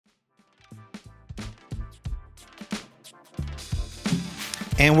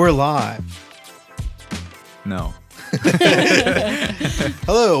And we're live. No.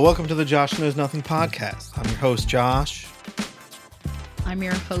 Hello, welcome to the Josh Knows Nothing podcast. I'm your host, Josh. I'm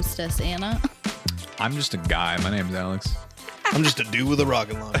your hostess, Anna. I'm just a guy. My name's Alex. I'm just a dude with a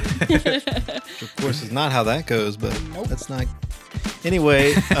rocket launcher. Which, of course, is not how that goes, but that's not...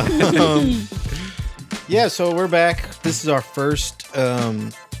 Anyway, yeah, so we're back. This is our first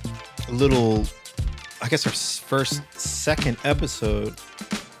little... I guess our second episode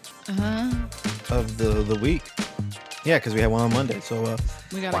of the week. Yeah, because we had one on Monday. So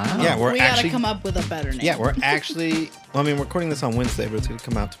We gotta, come up with a better name. Yeah, we're actually. Well, I mean, we're recording this on Wednesday, but it's going to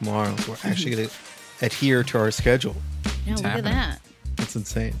come out tomorrow. So we're actually going to adhere to our schedule. Yeah, look at that. It's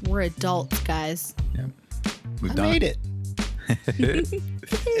insane. We're adults, guys. Yeah. We've I done made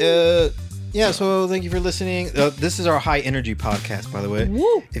it. Yeah, so thank you for listening. This is our high energy podcast, by the way.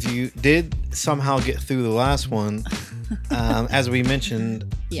 Woo. If you did somehow get through the last one, as we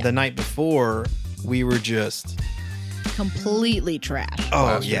mentioned the night before, we were just completely trash.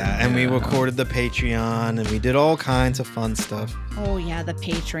 oh yeah, and we recorded the Patreon and we did all kinds of fun stuff. Oh yeah, the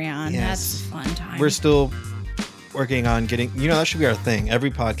Patreon. Yes. That's a fun time. We're still working on getting, that should be our thing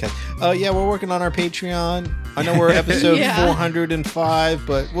every podcast. Yeah, we're working on our Patreon. I know we're episode 405,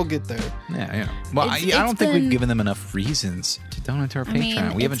 but we'll get there. Yeah. Well, I don't think we've given them enough reasons to donate to our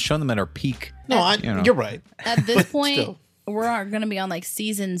Patreon. We haven't shown them at our peak. No, you're right. At this point, we're going to be on like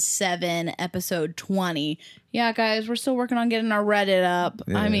season 7, episode 20. Yeah, guys, we're still working on getting our Reddit up.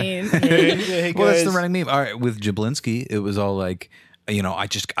 Yeah. I mean, Hey, well, that's the guys. running meme. All right, with Jablinski, it was all like,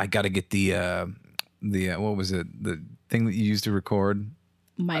 I got to get the what was it? The thing that you used to record.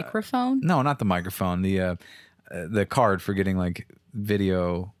 microphone. No, not the microphone. The card for getting like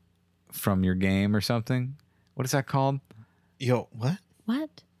video from your game or something. What is that called? Yo, what? What?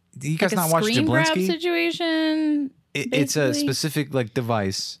 You guys Like not a watch screen grab Jablinski? situation. It's a basically? specific like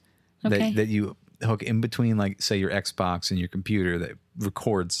device Okay. that you hook in between, like say your Xbox and your computer that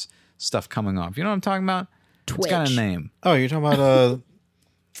records stuff coming off. You know what I'm talking about? Twitch. It's got a name. Oh, you're talking about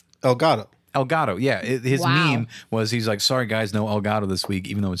Elgato. Elgato, yeah. His Wow. meme was he's like, sorry guys, no Elgato this week,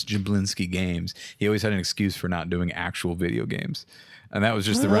 even though it's Jablinski Games. He always had an excuse for not doing actual video games. And that was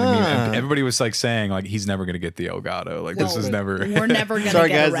just the running meme. And everybody was like saying, like, he's never going to get the Elgato. Like, this is never. We're never going to Sorry,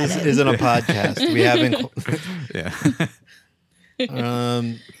 get guys, a Reddit. this isn't a podcast. We haven't.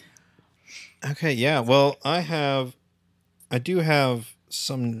 Yeah. Okay, yeah. Well, I do have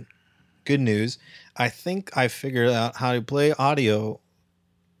some good news. I think I figured out how to play audio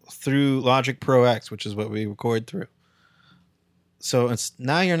through Logic Pro X, which is what we record through. So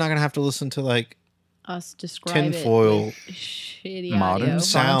now you're not going to have to listen to like Us describe tinfoil it with shitty modern audio.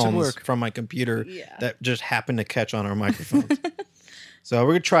 sound. sounds work. from my computer Yeah. that just happen to catch on our microphones. So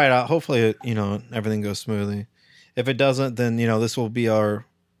we're going to try it out. Hopefully, everything goes smoothly. If it doesn't, then, this will be our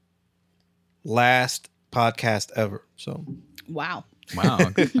last podcast ever. So Wow. Wow.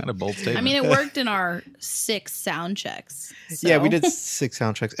 Kind of bold statement. I mean, it worked in our 6 sound checks. So, yeah, we did 6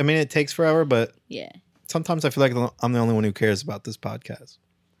 sound checks. I mean, it takes forever, but Yeah. sometimes I feel like I'm the only one who cares about this podcast.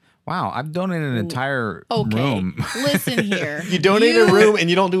 Wow. I've donated an entire Okay. room. Listen here. You donate a room and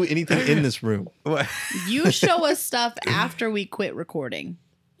you don't do anything in this room. You show us stuff after we quit recording.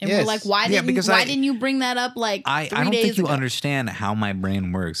 And Yes. we're like, why Yeah, didn't because why I- didn't you bring that up like 3 I don't days think you ago? understand how my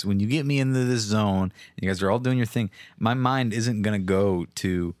brain works. When you get me into this zone, you guys are all doing your thing, my mind isn't going to go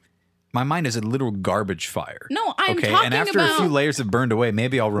to... My mind is a literal garbage fire. No, I'm okay? talking And after a few about- layers have burned away,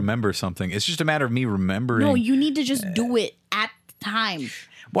 maybe I'll remember something. It's just a matter of me remembering. No, you need to just do it at the time.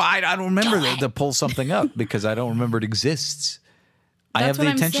 Well, I don't remember to pull something up because I don't remember it exists. I have That's the what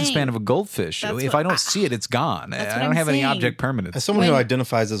I'm attention saying. span of a goldfish. That's If what- I don't see it, it's gone. That's I what don't I'm have any saying. object permanence. As someone who When-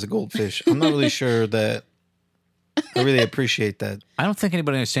 identifies as a goldfish, I'm not really sure that I really appreciate that. I don't think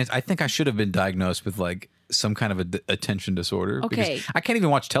anybody understands. I think I should have been diagnosed with like some kind of attention disorder. Okay. Because I can't even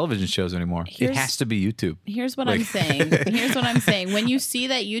watch television shows anymore. It Here's- has to be YouTube. Here's what I'm saying. Here's what I'm saying. When you see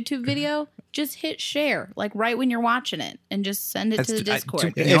that YouTube video, just hit share, like right when you're watching it, and just send it to the Discord.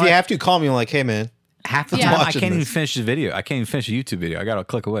 You If know you what? have to, call me like, hey, man. Half the Yeah. time I Watching can't even this. finish the video. I can't even finish a YouTube video. I got to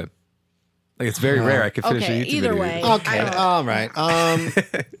click away. Like it's very rare I can finish Okay, a YouTube either video. way. Okay, I don't- all right.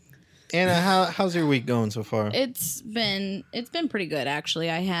 Anna, how's your week going so far? It's been pretty good actually.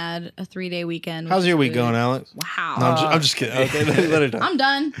 I had a 3-day weekend. How's which your is week good. going, Alex? Wow. No, I'm just kidding. Okay, let it I'm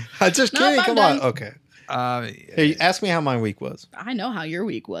done. I'm just Nope, kidding. I'm Come done. on. Okay. Uh, Hey, ask me how my week was. I know how your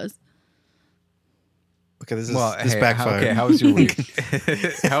week was. Okay, this hey, backfired. how was your week?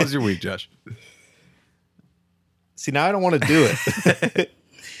 How was your week, Josh? See, now I don't want to do it.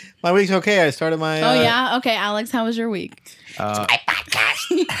 My week's okay. I started my. Oh yeah. Okay, Alex, how was your week?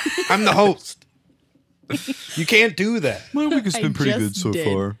 I'm the host. You can't do that. My week has I been pretty good just so did.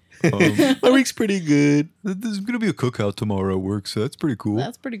 far. My week's pretty good. There's gonna be a cookout tomorrow at work, so that's pretty cool.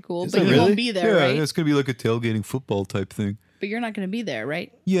 That's pretty cool. Is But it you really? won't be there, right? It's gonna be like a tailgating football type thing. But you're not going to be there,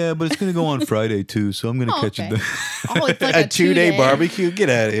 right? Yeah, but it's gonna go on Friday too, so I'm gonna catch okay. it. There. Oh, it's like A a 2-day barbecue? Get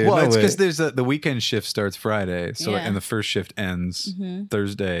out of here. Well, No it's way. because there's the weekend shift starts Friday, so Yeah. and the first shift ends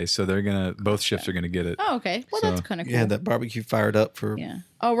Thursday, so they're gonna both shifts are gonna get it. Oh, okay. Well, So, that's kind of cool. Yeah, that barbecue fired up for. Yeah.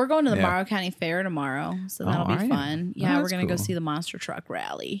 Oh, we're going to the Yeah. Morrow County Fair tomorrow, so that'll are be you? fun. Oh, Yeah, we're that's gonna go cool. see the monster truck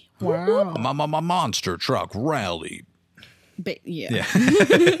rally. Wow, my monster truck rally. Yeah.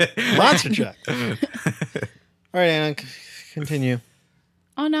 Monster truck. All right, Anna, continue.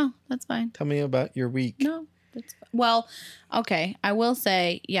 Oh no, that's fine. Tell me about your week. No, that's fine. Well, okay. I will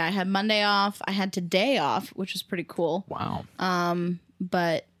say, yeah, I had Monday off. I had today off, which was pretty cool. Wow.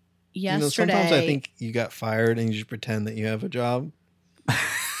 But yesterday, Sometimes I think you got fired and you just pretend that you have a job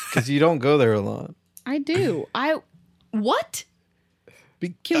because you don't go there a lot. I do. What?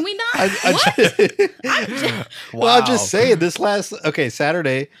 Be- Can we not? what? Well, I'm just saying. This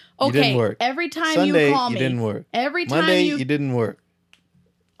Saturday you Okay, didn't work. every time Sunday you call me, didn't work. Every time Monday you didn't work.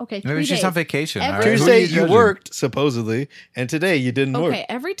 okay, 3 Maybe she's days. on vacation. Every- all right? Who are Tuesday you judging? worked supposedly, and today you didn't work. Okay,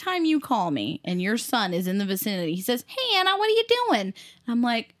 every time you call me and your son is in the vicinity, he says, "Hey Anna, what are you doing?" I'm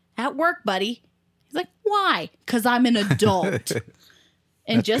like, "At work, buddy." He's like, "Why?" "Because I'm an adult."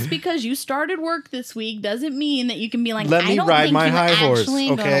 And just because you started work this week doesn't mean that you can be like, Let I me don't ride think my you high horse, actually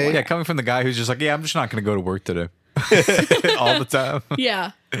go to okay? work." Yeah, coming from the guy who's just like, yeah, I'm just not going to go to work today all the time.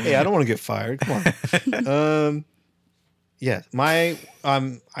 Yeah. Hey, I don't want to get fired. Come on. Yeah, I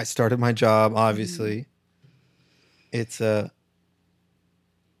started my job. Obviously, it's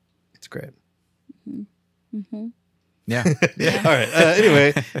great. Yeah. All right.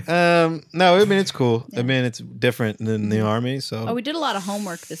 Anyway, no, I mean it's cool. I mean it's different than the army. So. Oh, we did a lot of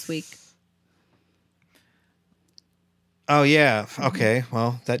homework this week. Oh yeah. Okay.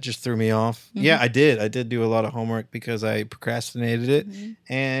 Well, that just threw me off. Yeah, I did. I did do a lot of homework because I procrastinated it,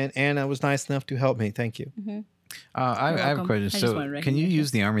 and Anna was nice enough to help me. Thank you. I have a welcome. question. I just So, wanted can you recognition.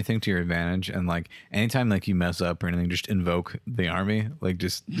 use the army thing to your advantage? And like, anytime like you mess up or anything, just invoke the army. Like,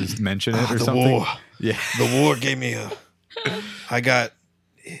 just mention it or The something. war. Yeah. The war gave me a. I got.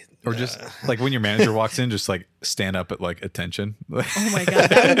 Or just like when your manager walks in, just like stand up at like attention. Oh my god,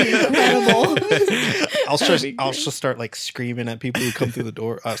 that would be incredible. I'll just start like screaming at people who come through the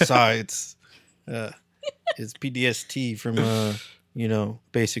door. Sorry, it's PDST from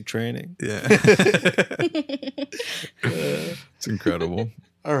basic training. Yeah. It's incredible.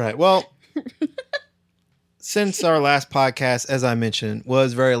 All right. Well, since our last podcast, as I mentioned,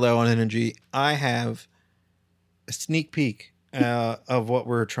 was very low on energy, I have a sneak peek of what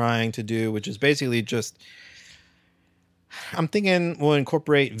we're trying to do, which is basically just. I'm thinking we'll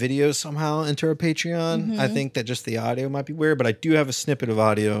incorporate videos somehow into our Patreon. I think that just the audio might be weird, but I do have a snippet of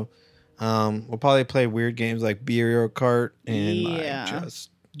audio. We'll probably play weird games like Mario Kart and Yeah. like just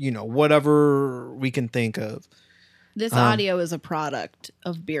whatever we can think of. This audio is a product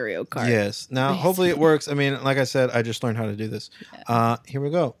of Mario Kart. Yes. Now, hopefully it works. I mean, like I said, I just learned how to do this. Here we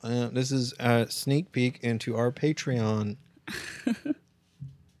go. This is a sneak peek into our Patreon.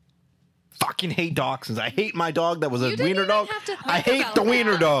 Fucking hate dachshunds. I hate my dog that was a You didn't wiener even dog. have to think I hate about the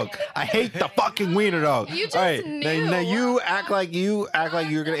wiener that. dog. I hate the fucking wiener dog. You just All right, knew. now you act like you're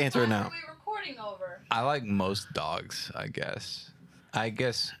gonna answer it now. What are we recording over? I like most dogs, I guess. I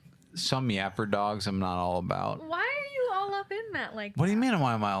guess some yapper dogs I'm not all about. Why are you all up in that like What do you mean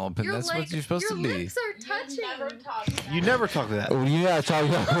why am I all open? You're That's like, what you're supposed your to be. lips are touching. You never talk to that. Yeah, talk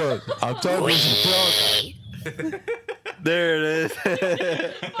about I'm talking about There it is.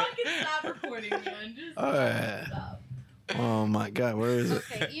 Fucking stop recording, man. Just All right. Oh my god, where is it?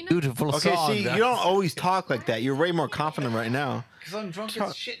 Okay, you know, beautiful Okay, song. see, you don't always talk like that. You're way more confident right now. Because I'm drunk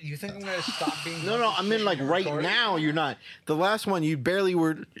as shit. You think I'm gonna stop being? No, I mean like right now. You're not. The last one, you barely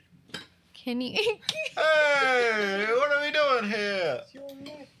were. can you? Hey, what are we doing here?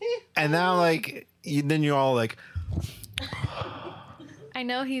 And now, like, then you're all like, I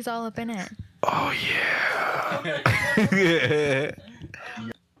know he's all up in it. oh yeah.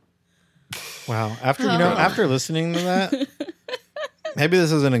 Wow. After listening to that, maybe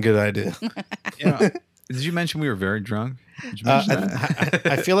this isn't a good idea. Yeah. Did you mention we were very drunk? Did you mention that?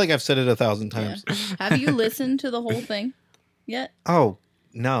 I feel like I've said it 1,000 times. Have you listened to the whole thing yet? Oh,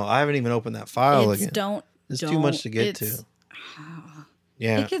 no. I haven't even opened that file again. Don't. There's too much to get to. it's-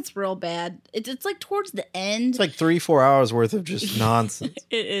 Yeah. It gets real bad. It's like towards the end. It's like 3-4 hours worth of just nonsense.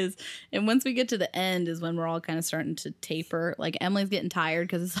 It is. And once we get to the end is when we're all kind of starting to taper. Like Emily's getting tired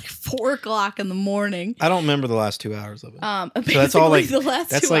because it's like 4 o'clock in the morning. I don't remember the last 2 hours of it. So So that's all like the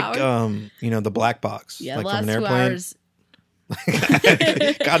last that's 2 like hours. the black box. Yeah, like the from last an 2 airplane. hours.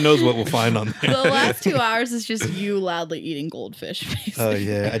 God knows what we'll find on there. The last 2 hours is just you loudly eating goldfish. Basically. Oh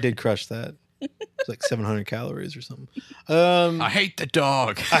yeah, I did crush that. It's like 700 calories or something. I hate the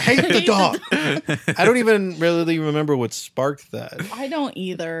dog. I hate the dog. I don't even really remember what sparked that. I don't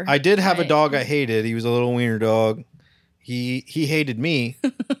either. I did have a dog I hated. He was a little wiener dog. He hated me,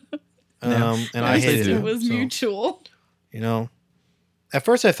 and I hated it him. was so, mutual. At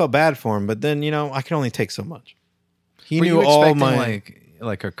first I felt bad for him, but then I can only take so much. He Were knew you all expecting my.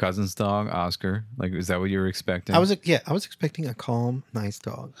 like her cousin's dog, Oscar? Like, is that what you were expecting? I was expecting a calm, nice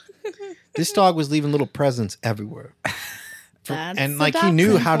dog. This dog was leaving little presents everywhere, That's and like he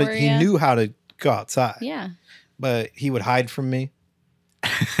knew how to go outside. Yeah. But he would hide from me.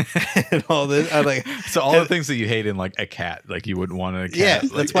 And all this, I like. So all the things that you hate in like a cat, like you wouldn't want a cat. Yeah,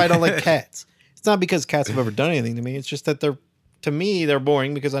 like, that's why I don't like cats. It's not because cats have ever done anything to me. It's just that to me they're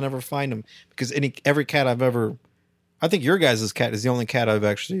boring because I never find them. Because every cat I've ever, I think your guys' cat is the only cat I've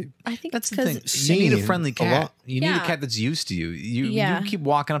actually. I think That's the because thing. You need a seen friendly a cat. lot. You need a Yeah. cat that's used to you. You keep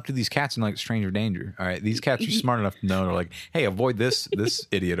walking up to these cats and like stranger danger. All right, these cats are smart enough to know. They're like, hey, avoid this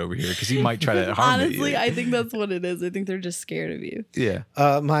idiot over here because he might try to harm honestly, me. I think that's what it is. I think they're just scared of you. Yeah.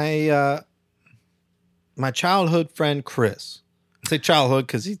 My childhood friend Chris. I say childhood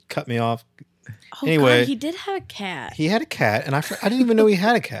because he cut me off. Oh, Anyway. God, he did have a cat. He had a cat, and I didn't even know he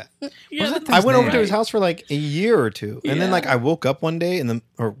had a cat. Yeah, Wasn't I went over to name? his house for like a year or two, and then Yeah. like I woke up one day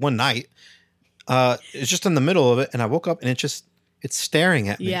or one night. It's just in the middle of it, and I woke up and it's staring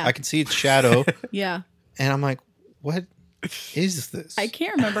at me. Yeah. I can see its shadow, Yeah. and I'm like, "What is this?" I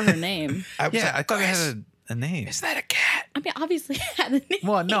can't remember her name. I was Yeah, like, I thought it "Chris, had a name. is that a cat?" I mean, obviously, it had a name.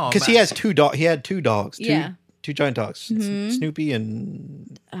 Well, no, Because he has two dogs. He had two dogs. Yeah. Two giant dogs, Mhm. Snoopy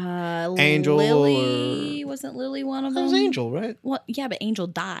and Angel. Angel Lily. Wasn't Lily one of that them? was Angel, right? Well, yeah, but Angel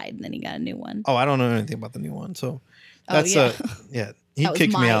died, and then he got a new one. Oh, I don't know anything about the new one, so Oh, that's yeah. yeah. He That was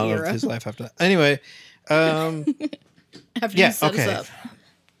kicked me my out era. of his life after that. Anyway, After yeah, you set okay. us up.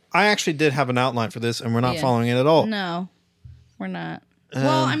 I actually did have an outline for this, and we're not Yeah. following it at all. No, we're not.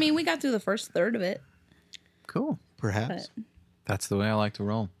 Well, I mean, we got through the first third of it, cool. Perhaps. but That's the way I like to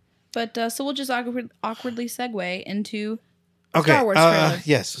roll. so we'll just awkwardly segue into Okay. Star Wars trailer.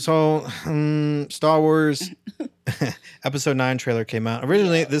 Yes. So, Star Wars Episode 9 trailer came out.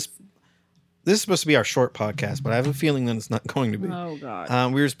 Originally, this is supposed to be our short podcast, but I have a feeling that it's not going to be. Oh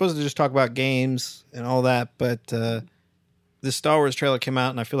God. We were supposed to just talk about games and all that, but this Star Wars trailer came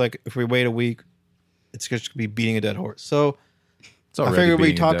out, and I feel like if we wait a week, it's just going to be beating a dead horse. So It's already figured we'd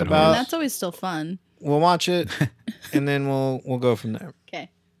being a talk dead about- And horse. that's always still fun. we'll watch it, and then we'll go from there. Okay.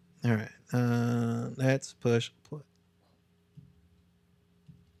 All right. Let's push play.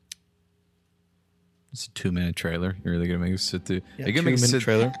 It's a 2-minute trailer. You're really gonna make us sit through? Yeah, You're gonna make us 2-minute sit.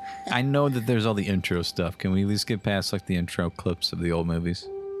 trailer. I know that there's all the intro stuff. Can we at least get past like the intro clips of the old movies?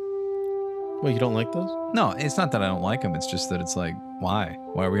 Well, you don't like those? No, it's not that I don't like them. It's just that it's like, why?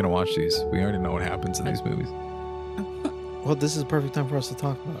 Why are we gonna watch these? We already know what happens in these movies. Well, this is the perfect time for us to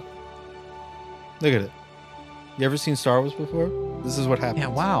talk about it. Look at it. You ever seen Star Wars before? This is what happens. Yeah,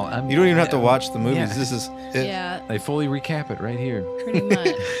 wow. You don't even have to watch the movies. Yeah. This is it. Yeah, They fully recap it right here. pretty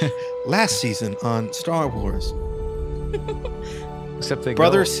much. Last season on Star Wars. Except they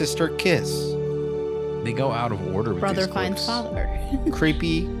Brother, go, sister, kiss. they go out of order with Brother these finds clips. father.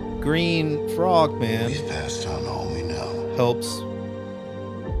 Creepy green frog man We've passed on all we know. helps.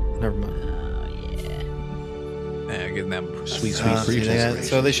 Never mind. Yeah, getting them sweet, sweet See creatures. that?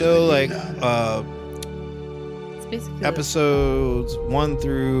 So they show like It's basically episodes 1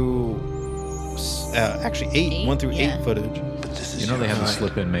 through actually 8, 1 through 8 Yeah. footage. But this is You know they your had to night.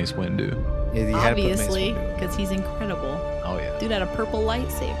 slip in Mace Windu. Yeah, you had to put Mace obviously Windu. because he's incredible. Oh yeah. Dude had a purple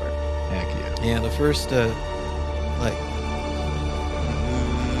lightsaber. Heck yeah. Yeah, the first like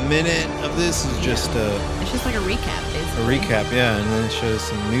minute of this is just It's just like a recap, a basically. recap, yeah, and then it shows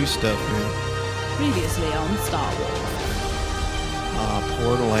some new stuff. Man. Previously on Star Wars.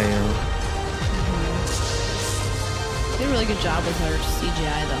 Poor Leia. Did a really good job with her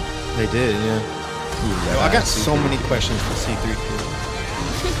CGI though. They did, yeah. Yo, I got so many questions for C-3PO.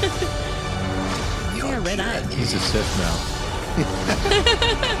 He's got red eyes. He's a Sith now.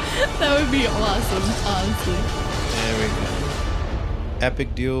 That would be awesome, honestly. There we go.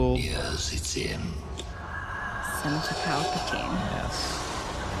 Epic duel. Yes, it's him. Senator Palpatine. Yes.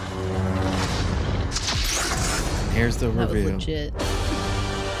 Here's the That was reveal. legit.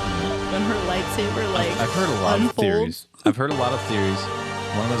 when her lightsaber like I've heard a lot of unfolds. theories. I've heard a lot of theories.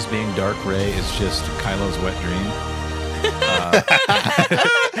 One of those being Dark Ray is just Kylo's wet dream.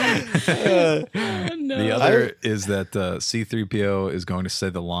 No. The other is that C-3PO is going to say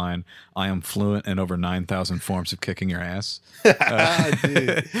the line, "I am fluent in over 9,000 forms of kicking your ass."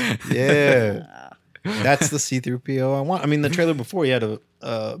 Dude. Yeah. That's the C-3PO I want. I mean, the trailer before, he had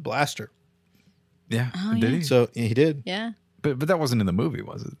a blaster. Yeah, Oh, did yeah. he? So he did. Yeah. But that wasn't in the movie,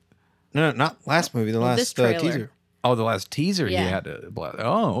 was it? No, not last movie, the Well, this last trailer. Oh, teaser. the last teaser he Yeah. had a blast.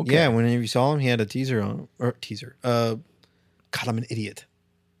 Oh, okay. Yeah, whenever you saw him, he had a teaser on. Or teaser. God, I'm an idiot.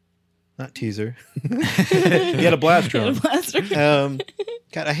 Not teaser. He had a blaster on. Blaster.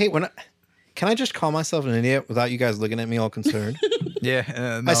 God, I hate when can I just call myself an idiot without you guys looking at me all concerned?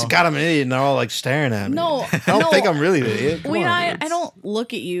 Yeah. I said, God, I'm an idiot, and they're all like staring at me. No, I don't no. think I'm really an idiot. Come Wait, on. I don't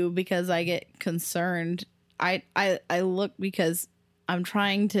look at you because I get concerned. I look because I'm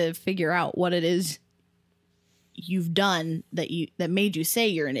trying to figure out what it is you've done that made you say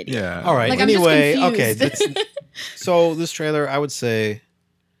you're an idiot. Yeah. All right. Like, I'm just anyway, okay. confused. So this trailer, I would say.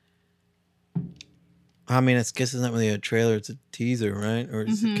 I mean, I guess it's not really a trailer; it's a teaser, right? Or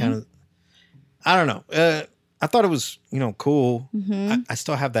is it kind of? I don't know. I thought it was, cool. I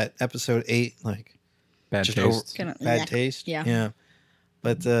still have that episode 8, like Bad just taste. Kinda- bad taste. Yeah. yeah.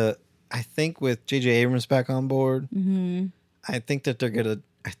 But I think with J.J. Abrams back on board, I think that they're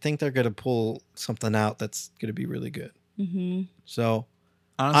gonna pull something out that's gonna be really good. So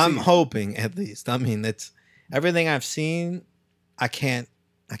Honestly, I'm hoping, at least. I mean, it's everything I've seen. I can't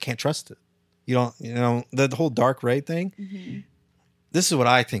trust it. The whole Dark Ray thing. This is what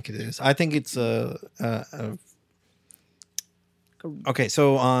I think it is. I think it's okay.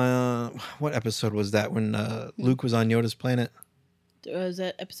 So, what episode was that when Luke was on Yoda's planet? Was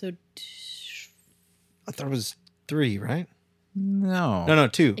that episode? I thought it was 3, right? no. No,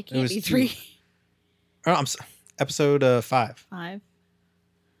 2. It can't was be 2. 3, Oh, episode 5, 5.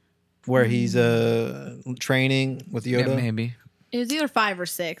 where he's training with Yeah, Yoda. maybe. It was either 5 or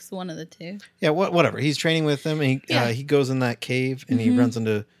 6, one of the two. Yeah, whatever. He's training with him, and he goes in that cave, and he runs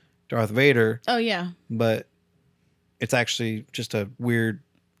into Darth Vader. Oh yeah, But it's actually just a weird.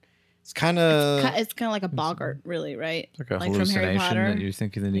 It's kind of it's kind of like a boggart, really, right? Like a from Harry hallucination Potter. that you're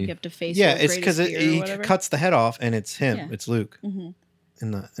thinking that You he. have to face. yeah. your It's because greatest fear or he whatever. cuts the head off, and it's him. Yeah. It's Luke Mhm.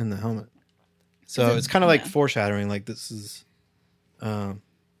 in the helmet. So it's kind of like yeah. foreshadowing. Like this is,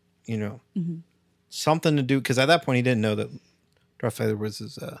 Mm-hmm. something to do. Because at that point, he didn't know that Darth Vader was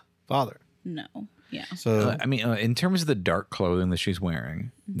his father. No, yeah. So I mean, in terms of the dark clothing that she's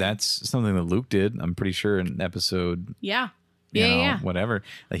wearing, that's something that Luke did. I'm pretty sure in episode, Yeah. you know, Yeah. whatever.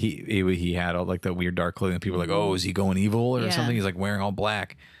 Like he had all like the weird dark clothing. People were like, oh, is he going evil or Yeah. something? He's like wearing all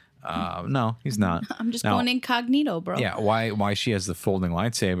black. No, he's not. I'm just Now, going incognito, bro. Yeah, why she has the folding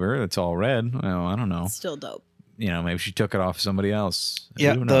lightsaber that's all red? Well, I don't know. Still dope. You know, maybe she took it off somebody else.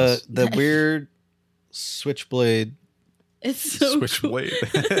 yeah, Who knows? the weird switchblade It's so cool. Switchblade.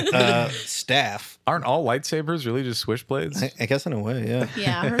 staff. Aren't all lightsabers really just switchblades? I guess in a way, yeah.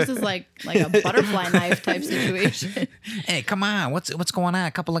 Yeah, hers is like a butterfly knife type situation. Hey, come on, what's going on?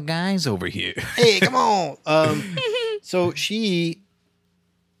 A couple of guys over here. Hey, come on. So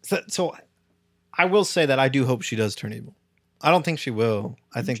I will say that I do hope she does turn evil. I don't think she will.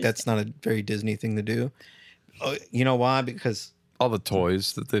 I think that's not a very Disney thing to do. You know why? Because All the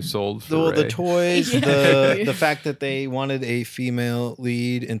toys that they've sold for the Rey. toys, Yeah. the fact that they wanted a female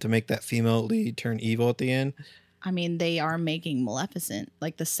lead and to make that female lead turn evil at the end, I mean, they are making Maleficent,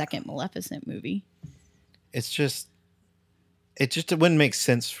 like the second Maleficent movie. it wouldn't make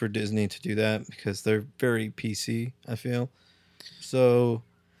sense for Disney to do that because they're very PC, I feel. So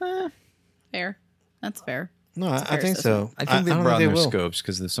Fair. That's fair. no, That's a I fair think so. I think they don't broadened their will. scopes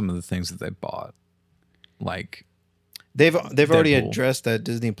because of some of the things that they bought. Like, They've already Deadpool. addressed that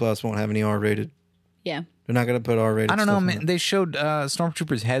Disney Plus won't have any R-rated. Yeah. They're not going to put R-rated. I don't know, stuff man. on it. They showed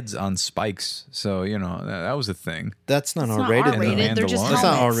stormtroopers' heads on spikes, so you know that was a thing. That's not It's not R-rated. R-rated. though. They're just That's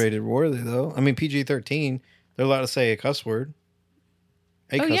not helmets. R-rated worthy though. I mean PG-13. They're allowed to say a cuss word.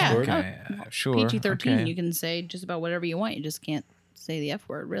 A Oh, cuss yeah. word. Okay, sure. PG-13, okay. you can say just about whatever you want. You just can't say the F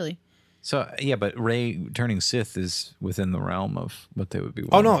word, really. So yeah, but Rey turning Sith is within the realm of what they would be.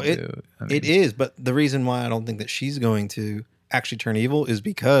 Oh no, willing to it do. I it mean, is. But the reason why I don't think that she's going to actually turn evil is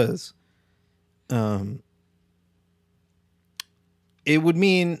because, it would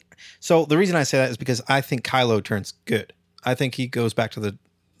mean. So the reason I say that is because I think Kylo turns good. I think he goes back to the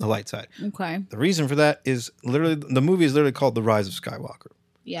light side. Okay. The reason for that is literally the movie is literally called The Rise of Skywalker.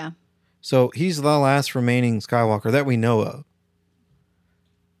 Yeah. So he's the last remaining Skywalker that we know of.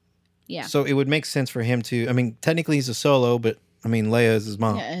 Yeah. So it would make sense for him to. I mean, technically he's a solo, but I mean, Leia is his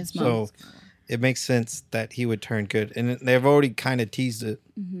mom. Yeah, his So mom. it makes sense that he would turn good. And they've already kind of teased it.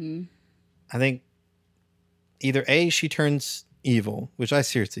 Mm-hmm. I think either A, she turns evil, which I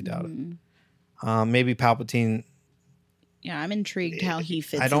seriously doubt Mm-hmm. it. Maybe Palpatine. Yeah, I'm intrigued how he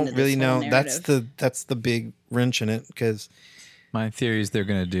fits. I don't into really this whole know. narrative. That's the big wrench in it because My theory is they're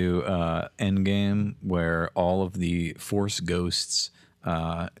going to do Endgame where all of the Force ghosts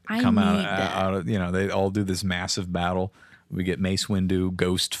come need out that. of, they all do this massive battle. We get Mace Windu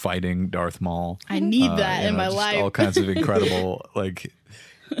ghost fighting Darth Maul. I need that in my just life. All kinds of incredible like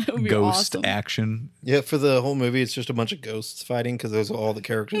It would be ghost awesome. action. yeah, for the whole movie, it's just a bunch of ghosts fighting because those are all the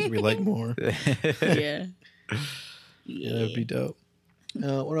characters we like more. Yeah. Yeah, that would be dope.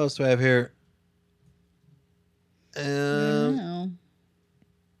 What else do I have here? No.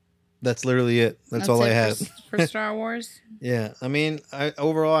 That's literally it. That's all I it had. for Star Wars. Yeah, I mean,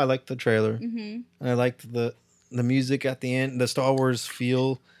 overall, I liked the trailer. Mm-hmm. And I liked the music at the end, the Star Wars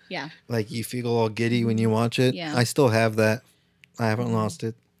feel. Yeah. Like you feel all giddy when you watch it. Yeah. I still have that. I haven't lost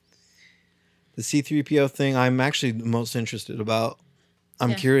it. The C-3PO thing, I'm actually the most interested about. I'm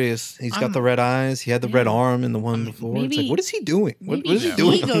Yeah. curious. He's got the red eyes. He had the red arm in the one before. It's maybe- like, what is he doing? What Maybe is he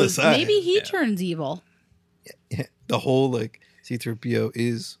doing on the goes- side? Maybe he turns evil. The whole like C-3PO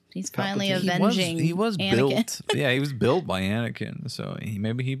is. He's finally Palpatine. avenging. He was Anakin. built. Yeah, he was built by Anakin. So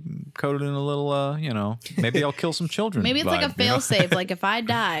maybe he coded in a little, maybe I'll kill some children. Maybe it's like a vibe, you know? fail-safe. Like if I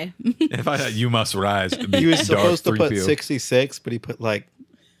die, If I you must rise. To be He was supposed to Darth put 3PO. 66, but he put like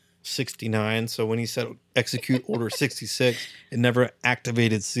 69. So when he said execute order 66, it never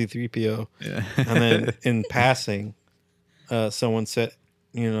activated C-3PO. Yeah. And then in passing, someone said,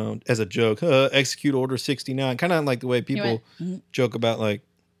 as a joke, execute order 69. Kind of like the way people joke about like,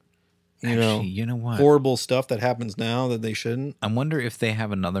 Actually, you know what? horrible stuff that happens now that they shouldn't. I wonder if they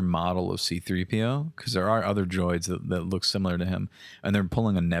have another model of C-3PO because there are other droids that look similar to him, and they're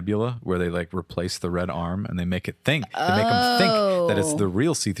pulling a Nebula where they like replace the red arm and they make it think. They make him think that it's the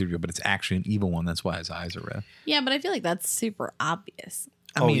real C-3PO, but it's actually an evil one. That's why his eyes are red. yeah, but I feel like that's super obvious.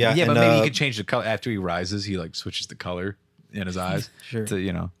 I mean, yeah, but and, maybe he could change the color after he rises. He like switches the color in his eyes. Sure.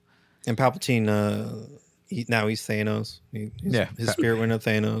 To And Palpatine, now he's Thanos. His spirit went to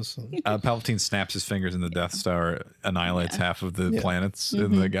Thanos. Palpatine snaps his fingers and the Death Star annihilates half of the planets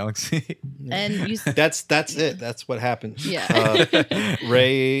in the galaxy. And you, That's it. That's what happens. yeah,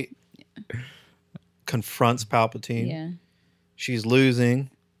 Rey confronts Palpatine. yeah. She's losing.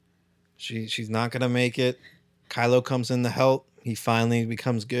 She's not gonna make it. Kylo comes in to help. He finally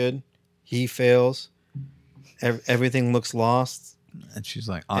becomes good. He fails. Everything looks lost. And she's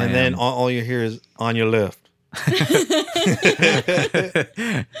like, And then all you hear is on your left.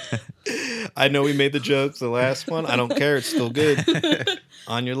 I know we made the jokes the last one. I don't care. It's still good.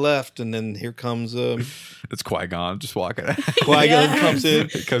 On your left, and then here comes it's Qui-Gon just walking out. Qui-Gon Yes. comes in.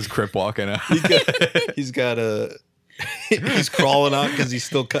 Because Crip walking out. He's got a. He's crawling out because he's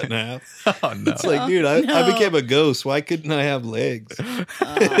still cut in half. Oh, no. It's like, dude, I no. became a ghost. Why couldn't I have legs?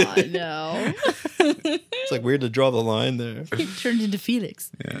 Oh, no. It's like weird to draw the line there. He turned into Felix.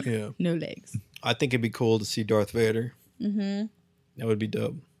 Yeah, No legs. I think it'd be cool to see Darth Vader. Mm-hmm. That would be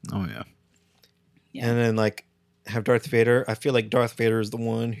dope. Oh, yeah. Yeah. And then like have Darth Vader. I feel like Darth Vader is the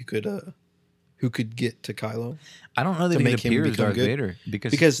one who could get to Kylo I don't know that To he make him appears become Darth good. Vader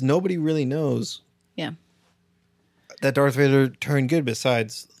because nobody really knows Yeah. that Darth Vader turned good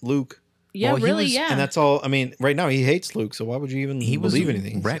besides Luke. Yeah, Well, he really, was- yeah. And that's all. I mean, right now he hates Luke, so why would you even he was believe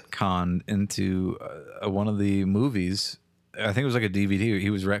anything? retconned into one of the movies. I think it was like a DVD. He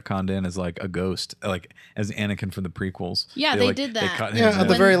was retconned in as like a ghost, like as Anakin from the prequels. Yeah, they did that. cut him Yeah, at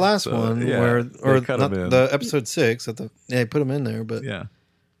the in. very last So, one, yeah, where they or cut not him in. the episode 6 they put him in there, but Yeah.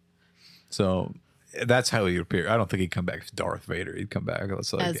 So that's how he would appear. I don't think he'd come back as Darth Vader. He'd come back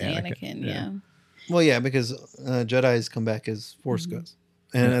as like As Anakin, yeah. well, yeah, because Jedi's come back as Force ghosts,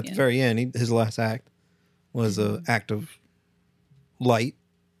 and at the Yeah. very end, his last act was an act of light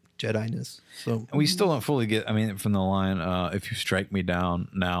Jedi-ness. So And we still don't fully get, I mean, from the line, if you strike me down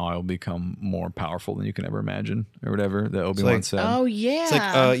now, I will become more powerful than you can ever imagine, or whatever that Obi-Wan like- said. Oh, yeah. it's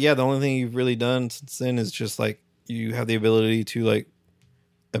like, the only thing you've really done since then is just like you have the ability to like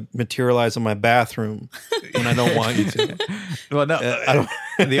materialize in my bathroom when I don't want you to. Well, no, I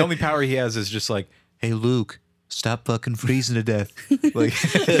don't. the only power he has is just like, hey, Luke, stop fucking freezing to death. Like,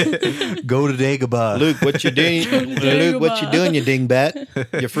 go to Dagobah. Luke, what you doing? Luke, what you doing? You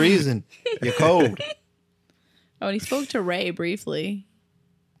dingbat. You're freezing. You're cold. Oh, and he spoke to Ray briefly,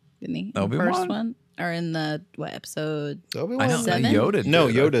 didn't he? In the Obi-Wan? first one? Or in the, what, episode? Obi-Wan? I know. Seven? Yoda. No,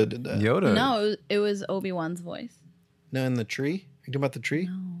 did. Yoda did that. Yoda. No, it was Obi-Wan's voice. No, in the tree. You talking about the tree?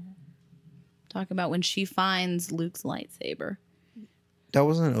 Talking about when she finds Luke's lightsaber. That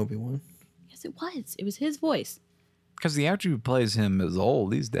wasn't Obi-Wan. Yes, it was. It was his voice. Because the actor who plays him is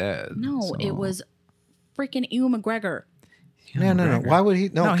old. He's dead. No, so- it was freaking Ewan McGregor. No. McGregor. Why would he?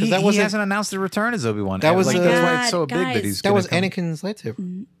 No, No, because he, that he wasn't. hasn't announced the return as Obi-Wan. That was like, a- that's why it's so God, big that guys. he's. That gonna was come- Anakin's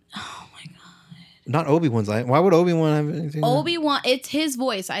lightsaber, Oh my god. not Obi-Wan's light. Why would Obi-Wan have anything? Obi-Wan, it's his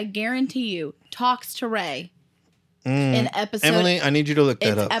voice. I guarantee you. Talks to Rey in episode. Emily, I need you to look that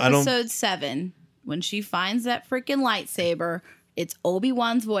it's up. I don't. episode 7 when she finds that freaking lightsaber. It's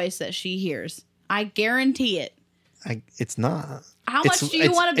Obi-Wan's voice that she hears. I guarantee it. It's not. How much do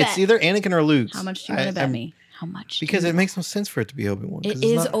you want to bet? It's either Anakin or Luke. How much do you want to bet me? How much? Because it makes no sense for it to be Obi-Wan. 'cause It it's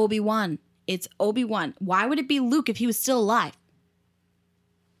is not- Obi-Wan. It's Obi-Wan. Why would it be Luke if he was still alive?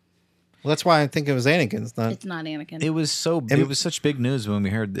 Well, that's why I think it was Anakin. It's not. It's not Anakin. It was so. It was such big news when we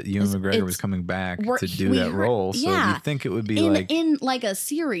heard that Ewan McGregor was coming back to do that role. So yeah. you'd think it would be in like a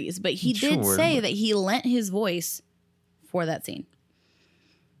series, but he did Sure, say but- that he lent his voice for that scene.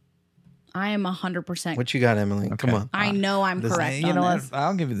 I am 100%. What you got, Emily? Come on. I know I'm This- correct you on know this. what?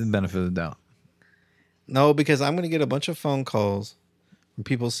 I'll give you the benefit of the doubt. No, because I'm going to get a bunch of phone calls from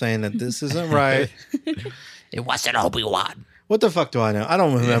people saying that this isn't right. It wasn't Obi-Wan. What the fuck do I know? I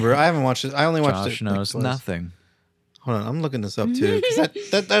don't remember. I haven't watched it. I only watched it. Josh like, knows twice. nothing. Hold on, I'm looking this up too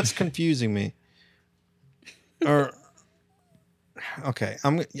because that's confusing me. Or okay,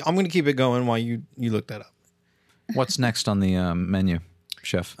 I'm going to keep it going while you look that up. What's next on the menu,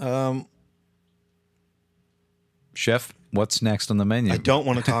 Chef? Chef, what's next on the menu? I don't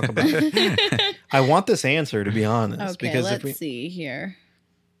want to talk about it. I want this answer to be honest Okay, because let's see here.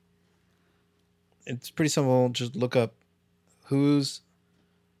 it's pretty simple. Just look up whose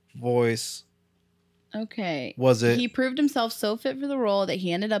voice Okay. was it. He proved himself so fit for the role that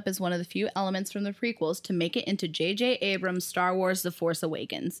he ended up as one of the few elements from the prequels to make it into J.J. Abrams' Star Wars The Force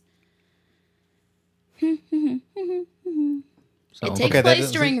Awakens. So- It takes Okay, that place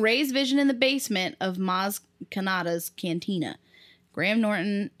doesn't- during Rey's vision in the basement of Maz Kanata's cantina. Graham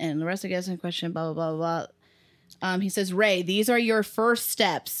Norton and the rest of the guests in question, blah, blah, blah, blah. He says, Rey, these are your first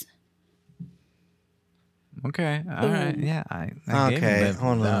steps. Okay. All right. Yeah. I gave him Okay, that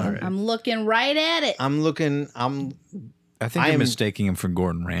hold on. already. I'm looking right at it. I'm looking. I think I you're am- mistaking him for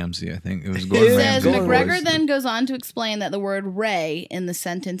Gordon Ramsay. I think it was It Gordon It Ramsay. says Gordon McGregor Ramsay. then goes on to explain that the word Rey in the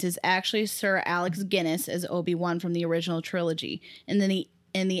sentence is actually Sir Alex Guinness as Obi-Wan from the original trilogy. And then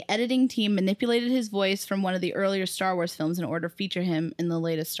the editing team manipulated his voice from one of the earlier Star Wars films in order to feature him in the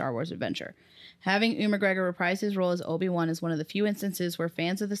latest Star Wars adventure. Having Ewan McGregor reprise his role as Obi-Wan is one of the few instances where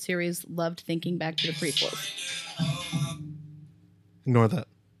fans of the series loved thinking back to the prequels. Ignore that.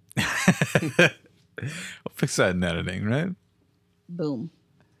 We'll fix that in editing, right? Boom.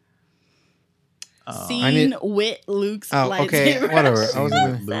 I Scene need- wit Luke's Oh, okay, lightsaber. whatever. I was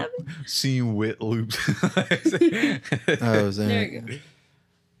gonna, Seeing wit loops. I was in There it. you go.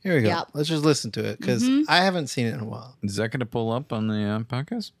 Here we go. Yep. Let's just listen to it because I haven't seen it in a while. Is that going to pull up on the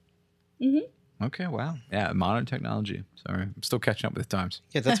podcast? Mm-hmm. Okay, wow. Yeah, modern technology. Sorry. I'm still catching up with the times.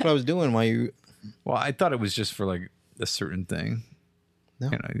 Yeah, that's what I was doing while you. Well, I thought it was just for like a certain thing. No.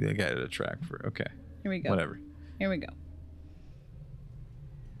 You know, you got a track for, okay. Here we go. Whatever. Here we go.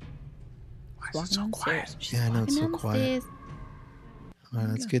 Why is it so quiet? Yeah, I know it's so Walking down the quiet. stairs. All right,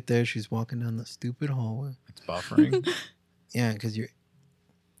 let's get there. She's walking down the stupid hallway. It's buffering. Yeah, because you're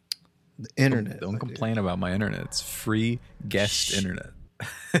the internet. Don't my dude. complain about my internet. It's free guest internet.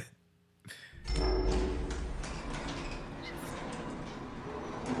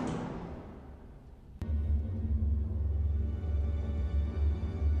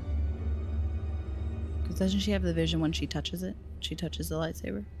 Because doesn't she have the vision when she touches it? She touches the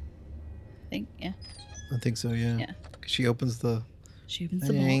lightsaber. I think, yeah. I think so. Yeah. Yeah. 'Cause she opens the She opens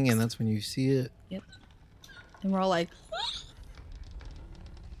the thing, box. and that's when you see it. Yep. And we're all like,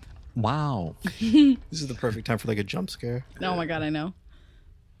 Wow. This is the perfect time for like a jump scare. oh my god, I know.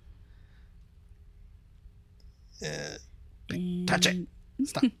 Touch it.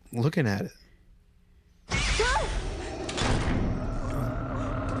 Stop looking at it.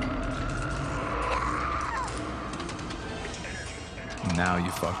 Now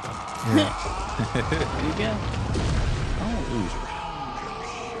you fucked up. There you go. Oh.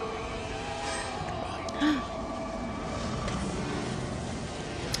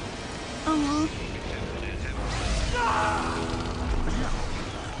 Aw.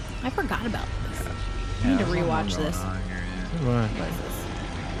 I forgot about this. I need to rewatch this. Right. What is this?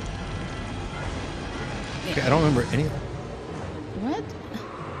 Okay, I don't remember any. What?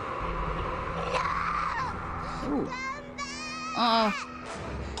 Ooh. Oh,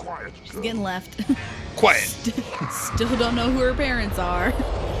 Quiet. she's getting left. Quiet. Still don't know who her parents are.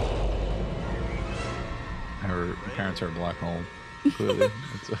 Her parents are black hole. Clearly.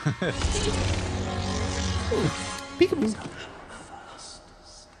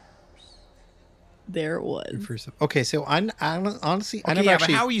 There it was. Okay, so I honestly I Okay, never yeah,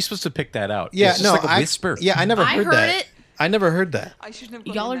 actually. but how are you supposed to pick that out? Yeah, It's just no, like a whisper. I never I heard heard that. it. I never heard that,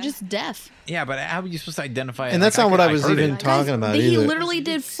 Y'all are just deaf. Yeah, but how are you supposed to identify it? and that's Like, not what I was heard even it. talking about He either. literally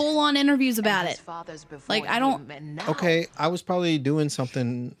did full on interviews about it. Like, I don't. Okay, I was probably doing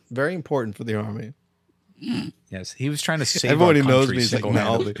something very important for the army. Yes, he was trying to save Everybody our knows country me. He's like,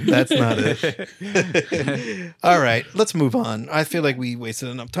 no, single-handedly. that's not it. All right, let's move on. I feel like we wasted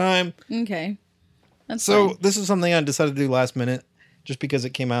enough time. Okay. That's So fine. this is something I decided to do last minute, just because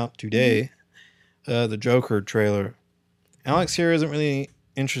it came out today. The Joker trailer. Alex here isn't really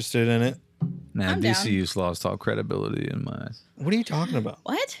interested in it. Nah, I'm down. DCU's lost all credibility in my eyes. What are you talking about?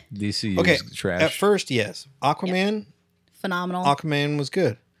 What? DCU's Okay, trash. at first, yes, Aquaman. Phenomenal. Aquaman was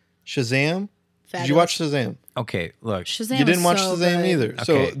good. Shazam. Did you Fabulous. watch Shazam? Okay, look. Shazam You didn't was watch so Shazam good. either.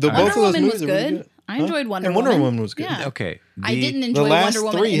 So Okay, the all both right. of those Wonder Woman movies was are really good. good. I enjoyed Wonder and Wonder Woman. Woman was good. Yeah. Okay. I didn't enjoy last Wonder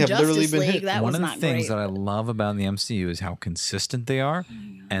Woman three in have Justice literally been League. hit. That One was of the not things great. that I love about the MCU is how consistent they are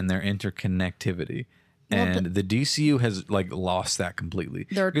and their interconnectivity. Well, And the DCU has like lost that completely.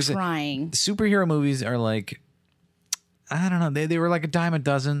 They're Because trying. superhero movies are like, I don't know, they were like a dime a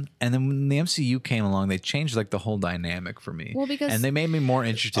dozen, and then when the MCU came along, they changed like the whole dynamic for me. Well, because- and they made me more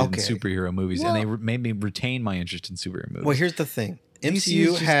interested Okay. in superhero movies, and they Well- made me retain my interest in superhero movies. Well, here's the thing. DCU MCU is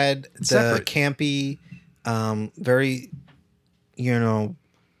just had the separate. campy, very,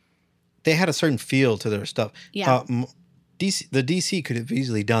 they had a certain feel to their stuff. Yeah. The DC could have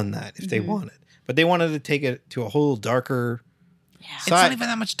easily done that if they Mm-hmm. wanted, but they wanted to take it to a whole darker it's not side. even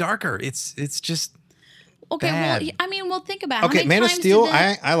that much darker. It's just Okay, bad. well, I mean, well, think about it. Okay, How many Man of times Steel. did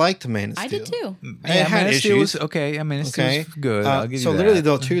that- I liked Man of Steel. I did too. It had Man of Steel was issues. okay. I mean, Okay, was good. I'll give you so that. literally,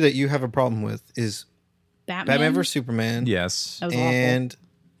 the two that you have a problem with is Batman, Batman vs Superman, Yes. That was awful. and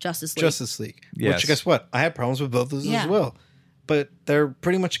Justice League. Justice League. Yes. Which, guess what? I had problems with both of those Yeah. as well. But they're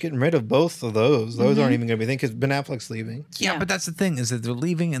pretty much getting rid of both of those. Those aren't even going to be things because Ben Affleck's leaving. Yeah, Yeah. but that's the thing is that they're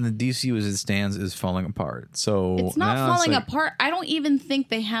leaving, and the DCU as it stands is falling apart. So It's not now falling like- apart. I don't even think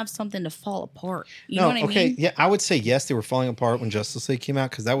they have something to fall apart. You know what I okay, mean? yeah, I would say yes, they were falling apart when Justice League came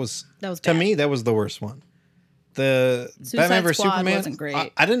out because that was to bad. me that was the worst one. The Suicide Batman vs Squad Superman wasn't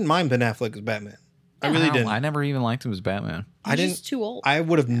great. I didn't mind Ben Affleck as Batman. I really Wow, didn't. I never even liked him as Batman. I He's didn't. too old. I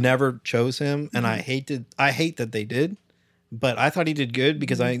would have never chose him, and I Mm-hmm. hate that they did, but I thought he did good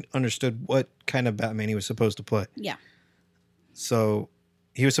because I understood what kind of Batman he was supposed to play. yeah. So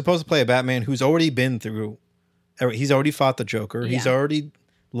he was supposed to play a Batman who's already been through. He's already fought the Joker. He's Yeah. already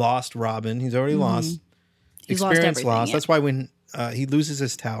lost Robin. He's already lost He's lost experience everything, lost. yeah. That's why when he loses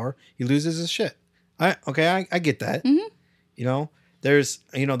his tower, he loses his shit. I get that. Mm-hmm. You know, there's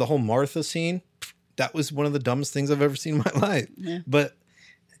the whole Martha scene. That was one of the dumbest things I've ever seen in my life. Yeah. But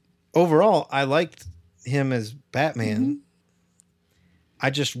overall, I liked him as Batman. Mm-hmm. I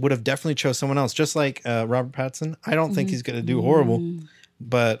just would have definitely chose someone else, just like Robert Pattinson. I don't think he's going to do Mm-hmm. horrible,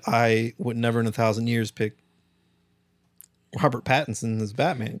 but I would never in 1,000 years pick Robert Pattinson as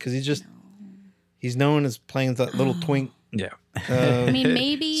Batman because he's known as playing that little twink. Yeah. I mean, Some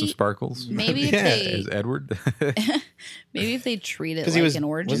maybe sparkles. maybe if Yeah. As they Edward. maybe if they treat it 'Cause like he was- an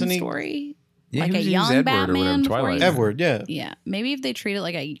origin wasn't he- story, Yeah, like he a was young Edward Batman or whatever, before Twilight. he- Edward, yeah. Yeah, maybe if they treat it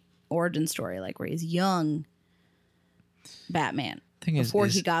like a origin story, like where he's young Batman Thing is- before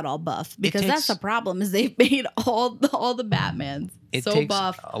is he got all buff, because that's takes- the problem is they've made all the Batmans It so takes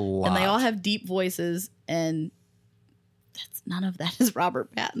buff, a lot. and they all have deep voices, and none of that is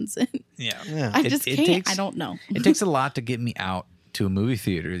Robert Pattinson. Yeah. Yeah. I It- just it can't. takes- I don't know. It takes a lot to get me out to a movie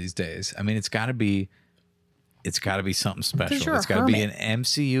theater these days. I mean, it's got to be something special. you're a It's got to be an hermit.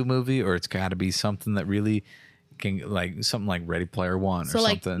 MCU movie, or it's got to be something that really can, like something like Ready Player One, So or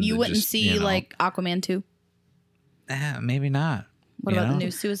like something. you that wouldn't just, see like Aquaman 2? maybe not. What you about know? the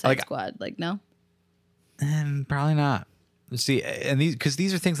new Suicide Like, Squad? Like no. Probably not. See, and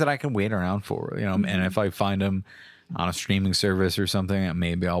these are things that I can wait around for, you know. Mm-hmm. And if I find them on a streaming service or something,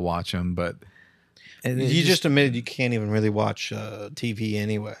 maybe I'll watch them. But You just admitted you can't even really watch TV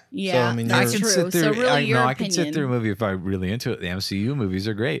anyway. Yeah, so, I mean, that's you're- true. sit through. So really, your I can sit opinion- through a movie if I'm really into it. The MCU movies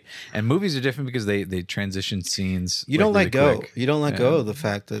are great, and movies are different because they transition scenes. You don't like, let really go. quick. You don't let go of the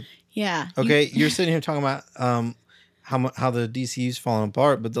fact that Yeah. okay, you're sitting here talking about how the DCU's falling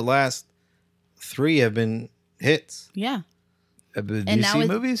apart, but the last 3 have been hits. Yeah. The And now DC it's-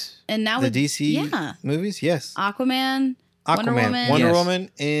 movies. And now The it's DC yeah. movies, yes. Aquaman, Wonder Aquaman, Woman, Wonder Yes. Woman,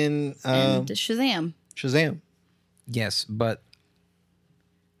 and and Shazam. Shazam. Yes, but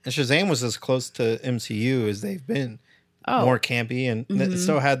And Shazam was as close to MCU as they've been. Oh, More campy, and it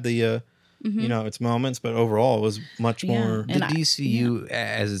still had the you know, its moments, but overall it was much Yeah. more. The And DCU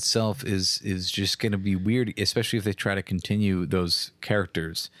as itself is just going to be weird, especially if they try to continue those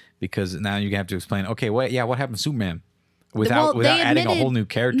characters, because now you have to explain. Okay, what happened to Superman without Well, they adding a admitted- whole new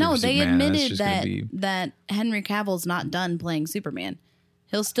character? No, for they Superman. That's admitted just gonna that be, that Henry Cavill's not done playing Superman.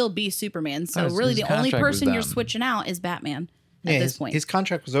 He'll still be Superman. So his- really, his the only contract was person you're done. switching out is Batman at Yeah, this his, point. his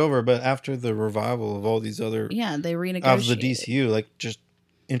contract was over, but after the revival of all these other Yeah, they renegotiated. of the DCU, like just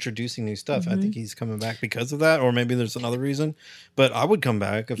introducing new stuff, I think he's coming back because of that, or maybe there's another reason. But I would come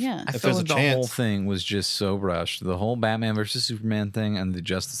back if, Yeah. I if feel there's a like the whole chance. thing was just so rushed. The whole Batman versus Superman thing and the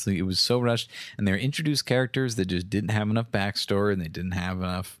Justice League, it was so rushed, and they introduced characters that just didn't have enough backstory, and they didn't have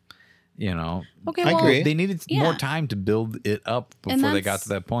enough. You know, Okay, I well, agree. they needed Yeah. more time to build it up And before they got that's- to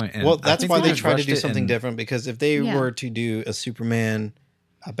that point. And Well, I that's think why they just try to rushed do it something and- different, because if they Yeah. were to do a Superman,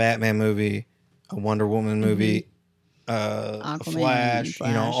 a Batman movie, a Wonder Woman movie, a Aquaman, Flash, you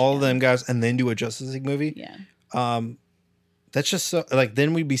know, Flash, all of them guys, and then do a Justice League movie, Yeah. that's just so, like,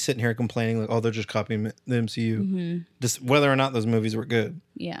 then we'd be sitting here complaining like, oh, they're just copying the MCU, just whether or not those movies were good.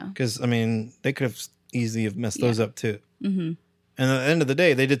 Yeah. Because I mean, they could have easily have messed those up too. Mm-hmm. And at the end of the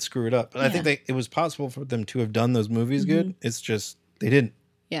day, they did screw it up. But I think it was possible for them to have done those movies good. It's just they didn't.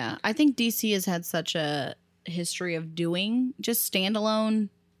 Yeah. I think DC has had such a history of doing just standalone,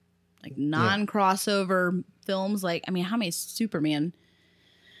 like non-crossover films. Like, I mean, how many Superman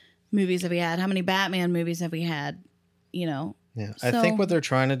movies have we had? How many Batman movies have we had? You know, Yeah, I So- think what they're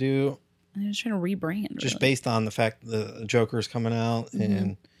trying to do, they're just trying to rebrand. just really. based on the fact that the Joker's coming out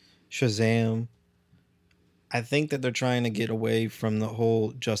and Shazam, I think that they're trying to get away from the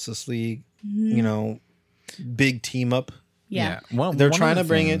whole Justice League, you know, big team up. Yeah. They're One trying of to the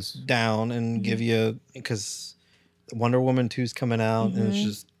bring things- it down and give you, because Wonder Woman 2's coming out and it's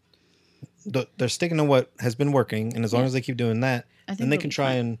just they're sticking to what has been working, and as long as they keep doing that, I think then they they'll can be try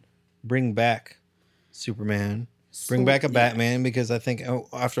fine. and bring back Superman, bring back a Batman, because I think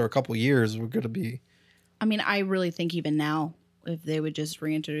after a couple years we're going to be I mean, I really think even now, if they would just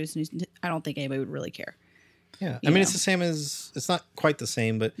reintroduce new, I don't think anybody would really care. I You mean, know. it's the same as, it's not quite the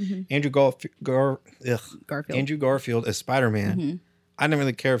same, but Andrew Garfield. Andrew Garfield as Spider-Man, I didn't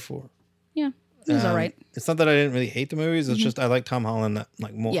really care for. Yeah. It was all right. It's not that I didn't really hate the movies. It's just I like Tom Holland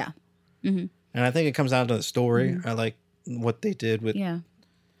like more. Yeah. And I think it comes down to the story. I like what they did with Yeah.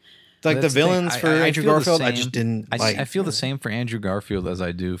 like the That's thing. villains for I Andrew feel the Garfield. I same- just didn't I like. feel the same for Andrew Garfield as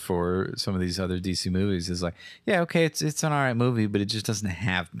I do for some of these other DC movies. Is like, yeah, okay, it's an all right movie, but it just doesn't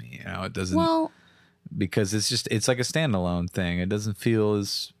have me. You know, it doesn't, Well, because it's like a standalone thing. It doesn't feel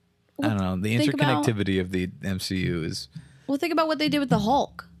as, I don't know, the think about- interconnectivity of the MCU is. well, think about what they did with the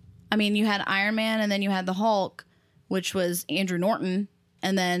Hulk. I mean, you had Iron Man, and then you had the Hulk, which was Andrew Norton,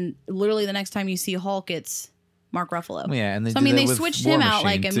 and then literally the next time you see Hulk, it's Mark Ruffalo. Yeah, and they so I did mean, that they with switched War him out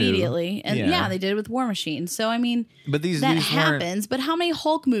like Machine, too. immediately, and Yeah. yeah, they did it with War Machine. So I mean, But these that weren't- happens. But how many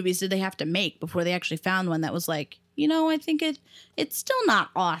Hulk movies did they have to make before they actually found one that was like, you know, I think it's still not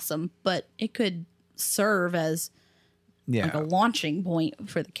awesome, but it could serve as Yeah, like a launching point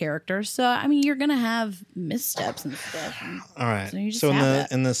for the character. So I mean, you're gonna have missteps and stuff. And All right. So you just So in have the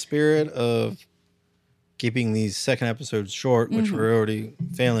that. in the spirit of keeping these second episodes short, which we're already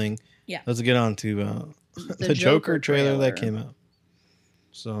failing, Yeah. let's get on to the Joker trailer that came out.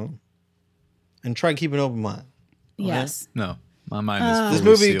 So, and try and keep an open mind. Yes. no, my mind is This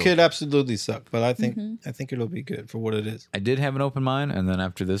fully movie sealed. could absolutely suck, but I think it'll be good for what it is. I did have an open mind, and then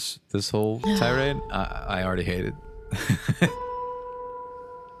after this whole tirade, I already hate it.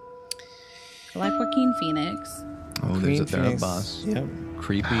 Like Joaquin Phoenix. Oh, there's a third Phoenix, boss. Yeah,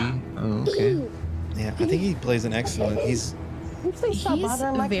 Creepy. Oh, okay. yeah. I think he plays an excellent. He's He's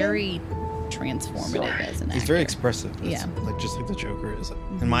very transformative as an actor. he's very expressive. That's Yeah. like just like the Joker is.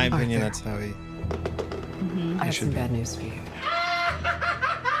 In my opinion, that's how he. I have some bad news for you.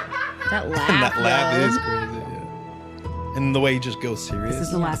 That laugh. That laugh though. is crazy. Yeah. And the way he just goes serious. This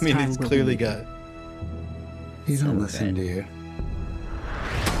is the last I mean, time it's we'll clearly be- got. You don't So listen, good. do you?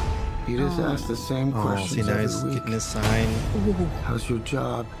 You just ask the same Oh, questions see now he's every week. getting his sign How's your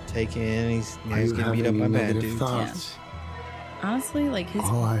job? taken. He's now Are he's you getting beat having up by any bad negative dudes. thoughts? Honestly, like his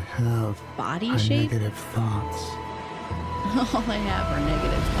All I have body are shape. negative thoughts. All I have are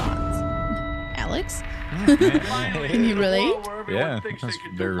negative thoughts. Alex, can you relate? Yeah, that's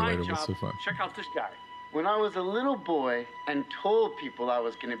very relatable so far. Check out this guy. When I was a little boy and told people I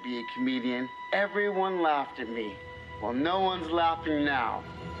was going to be a comedian, everyone laughed at me. Well, no one's laughing now.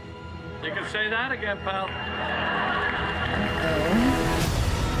 You can say that again, pal.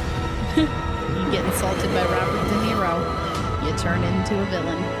 You get insulted by Robert De Niro, you turn into a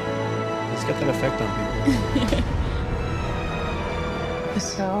villain. He's got that effect on people.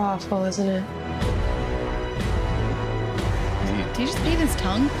 It's so awful, isn't it? Did he just paint his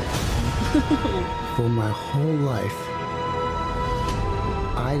tongue? For my whole life,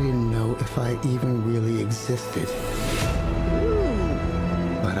 I didn't know if I even really existed.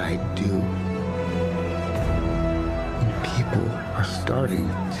 But I do. And people are starting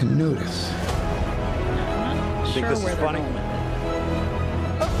to notice. Sure this is where they're funny? going with it.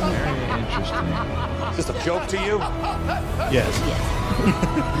 Very interesting. Is this a joke to you? Yes.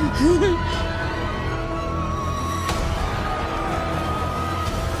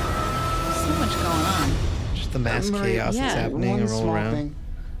 So much going on. Just the mass Marie, chaos that's yeah, happening one and rolling small around. thing.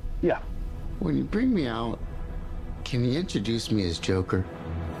 Yeah. When you bring me out, can you introduce me as Joker?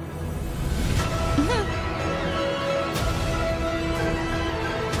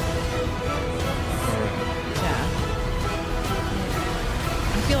 Yeah.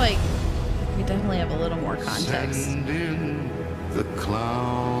 I feel like we definitely have a little more context. Send in the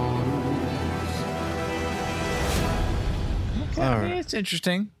clowns. All right. It's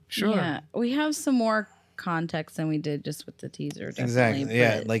interesting. Sure. Yeah, we have some more context than we did just with the teaser. Definitely, Exactly.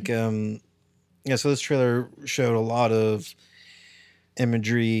 Yeah. but- Like, yeah. So this trailer showed a lot of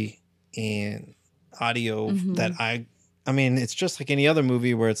imagery and audio Mm-hmm. that I mean, it's just like any other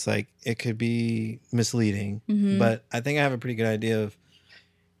movie where it's like it could be misleading, Mhm. but I think I have a pretty good idea of.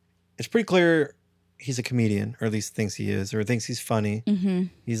 It's pretty clear he's a comedian, or at least thinks he is, or thinks he's funny. Mhm.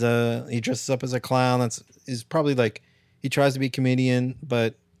 He dresses up as a clown. Is probably like he tries to be a comedian,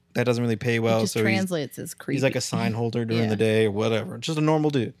 but that doesn't really pay well. it just So translates as creepy. he's like a sign holder during Yeah. the day or whatever. Just a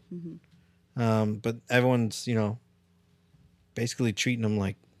normal dude. Mhm. But everyone's, basically treating him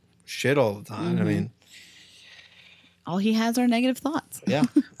like shit all the time. I Mhm. mean, All he has are negative thoughts. yeah.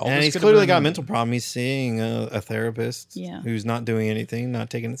 All And this he's could've clearly got a been- mental problem. He's seeing a therapist Yeah. who's not doing anything, not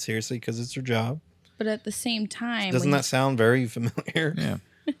taking it seriously because it's her job. But at the same time, Doesn't when that sound very familiar? Yeah.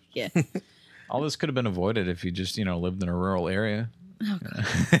 Yeah. All this could have been avoided if you just, lived in a rural area. Oh,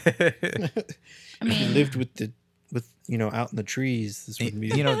 I He mean, lived out in the trees. This would be,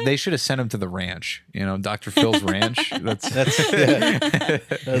 They should have sent him to the ranch. Dr. Phil's ranch. That's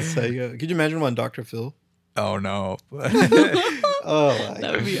that's how you go. Could you imagine one Dr. Phil? Oh no. Oh,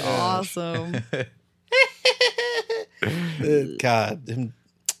 that would be awesome. God. Him-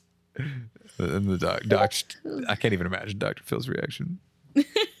 And the doc, I can't even imagine Dr. Phil's reaction.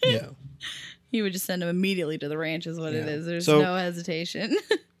 yeah. He would just send him immediately to the ranch, is what it Yeah. is. There's So- no hesitation.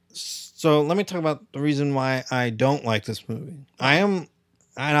 So let me talk about the reason why I don't like this movie. I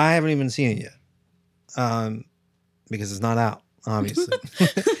haven't even seen it yet, because it's not out, obviously.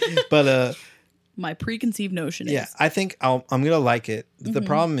 But My preconceived notion yeah, is. I think I'm gonna like it. The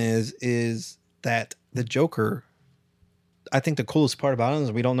problem is that the Joker. I think the coolest part about him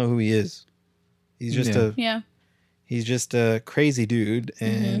is we don't know who he is. He's just Yeah. he's just a crazy dude,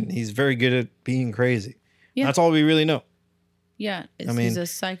 and he's very good at being crazy. Yeah. That's all we really know. Yeah. I mean, he's a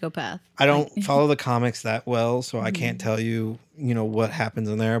psychopath. I don't follow the comics that well, so I can't tell you, what happens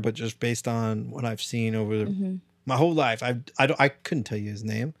in there. But just based on what I've seen over my whole life, I couldn't tell you his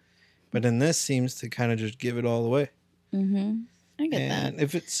name, but in this seems to kind of just give it all away. Mm-hmm. I get And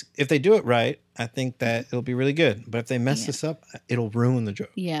that. if they do it right, I think that it'll be really good. But if they mess this up, it'll ruin the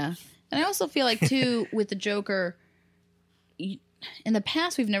joke. Yeah. And I also feel like, too, with the Joker, in the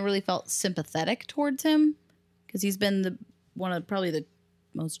past, we've never really felt sympathetic towards him because he's been probably the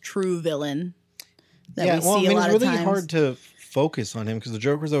most true villain that we see a lot it's of really times. hard to focus on him because the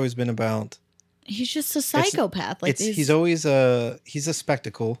Joker's always been about. He's just a psychopath. He's always he's a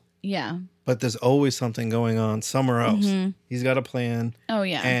spectacle, yeah. but there's always something going on somewhere else. Mhm. He's got a plan. Oh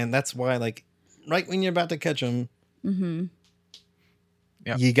yeah. And that's why, right when you're about to catch him, Mm-hmm.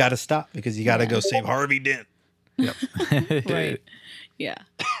 Yep. you got to stop because you got to go save Harvey Dent. Right. Yeah.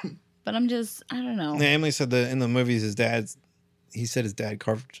 But I don't know. Yeah, Emily said that in the movies, he said his dad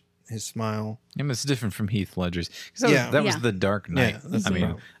carved his smile. It's different from Heath Ledger's. 'Cause that was Yeah. the Dark Knight. Yeah, that's I the mean,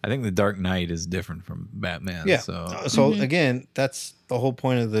 problem. I think the Dark Knight is different from Batman. Yeah. So Again, that's the whole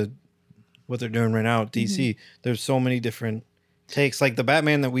point of what they're doing right now at DC. There's so many different takes. Like the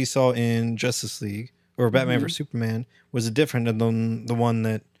Batman that we saw in Justice League or Batman vs Superman was different than the one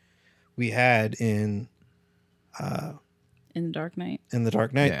that we had in In the Dark Knight. the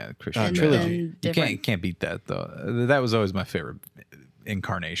Dark Knight yeah, Christian trilogy. And You different. can't beat that though. That was always my favorite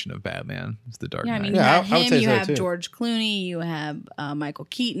incarnation of Batman. It's the Dark Yeah, I Knight. mean, Yeah, you have I would him, say you so, have too. George Clooney, you have Michael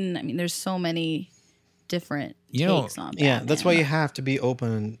Keaton. I mean, there's so many different takes on Batman. Yeah, that's why you have to be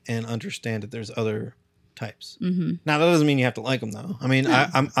open and understand that there's other types. Mm-hmm. Now that doesn't mean you have to like them though. I mean,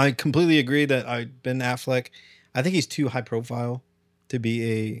 I completely agree that Ben Affleck, I think he's too high profile to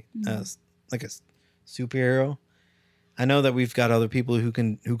be a superhero. I know that we've got other people who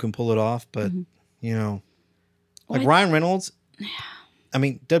can pull it off, but you know, like Well, Ryan Reynolds. I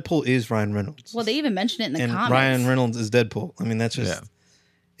mean, Deadpool is Ryan Reynolds. Well, they even mention it in the and comics. Ryan Reynolds is Deadpool. I mean, that's just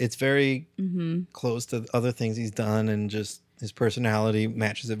it's very Mm-hmm. close to other things he's done, and just his personality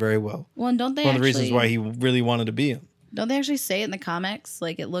matches it very well. Well, and don't they One of the actually, reasons why he really wanted to be him. don't they actually say it in the comics?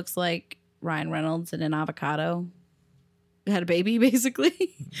 Like it looks like Ryan Reynolds and an avocado had a baby, basically.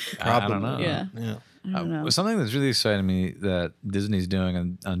 I don't know. Yeah. Yeah. I don't know. Something that's really exciting me that Disney's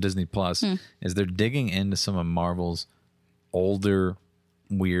doing on Disney Plus is they're digging into some of Marvel's older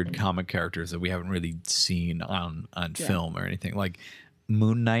weird comic characters that we haven't really seen on film or anything, like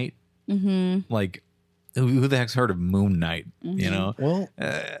Moon Knight. Like who the heck's heard of Moon Knight? You know, Well,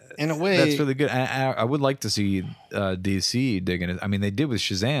 in a way, that's really good. I would like to see DC digging it. I mean, they did with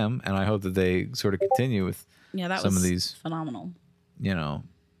Shazam, and I hope that they sort of continue with Yeah, that some was of these, phenomenal. you know.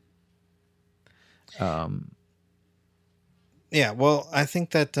 Yeah, well, I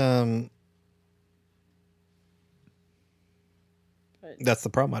think that that's the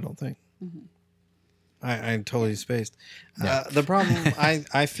problem. I don't think. I totally spaced. The problem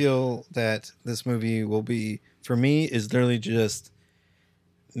I feel that this movie will be for me is literally just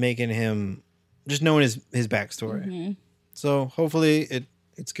making him just knowing his backstory. So hopefully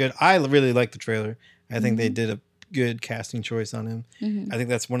it's good. I really like the trailer. I think they did a good casting choice on him. I think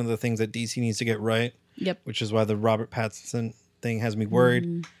that's one of the things that DC needs to get right. Yep. Which is why the Robert Pattinson thing has me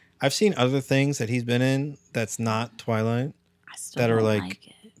worried. I've seen other things that he's been in that's not Twilight I still that are don't like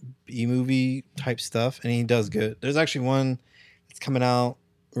it. B-movie type stuff, and he does good. There's actually one that's coming out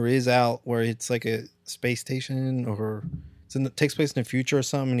or is out where it's like a space station, or takes place in the future or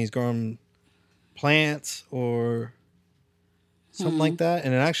something, and he's growing plants or something like that,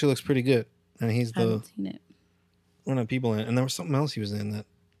 and it actually looks pretty good. And he's I haven't seen it. one of the people in it, and there was something else he was in that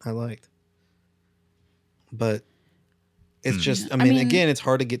I liked. But it's just, I mean, again, it's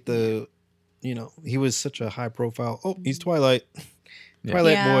hard to get the, you know, he was such a high profile. Oh, he's Twilight.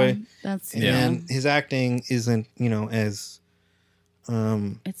 Twilight boy. That's And his acting isn't, you know, as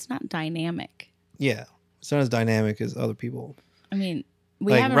it's not dynamic. yeah, it's not as dynamic as other people. I mean,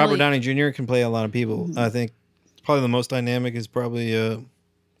 we Like haven't Robert really, Downey Jr. can play a lot of people. I think probably the most dynamic is probably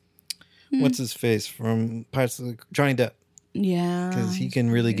what's his face from Pirates of the Johnny Depp, yeah, because he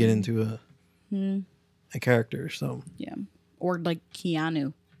can really get into a character. So yeah, or like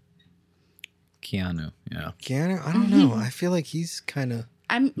Keanu. Keanu, yeah. Keanu, I don't know. I feel like he's kind of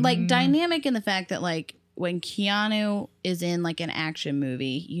I'm like dynamic in the fact that like when Keanu is in like an action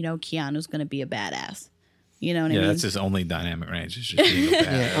movie, you know, Keanu's going to be a badass. You know what I Yeah, mean? that's his only dynamic range. Is just being a badass.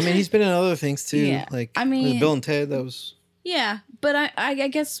 yeah. I mean, he's been in other things too. Yeah. Like I mean- with Bill and Ted. That was Yeah, but I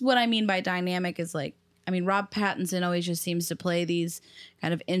guess what I mean by dynamic is like, I mean, Rob Pattinson always just seems to play these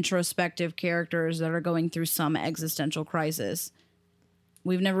kind of introspective characters that are going through some existential crisis.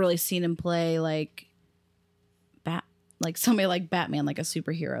 We've never really seen him play like somebody like Batman, like a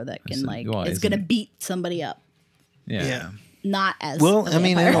superhero that can like well, is isn't going to it- beat somebody up. Yeah. yeah. Not as Well, a I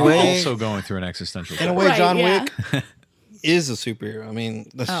mean, in vampire. a way, Also going through an existential in a crisis. way, Right, John yeah. Wick is a superhero. I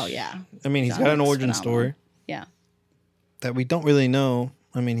mean, Oh yeah, I mean, he's John got an Wick's origin phenomenal. story Yeah, that we don't really know.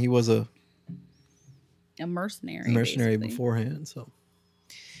 I mean, he was a a mercenary. mercenary basically. beforehand. So,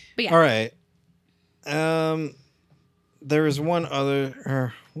 But yeah, all right. There is one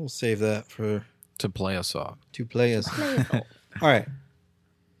other. We'll save that for To play us off. to play us. All right.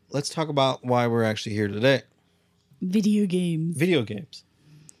 Let's talk about why we're actually here today. video games. Video games.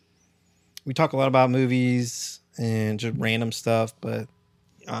 We talk a lot about movies and just random stuff, but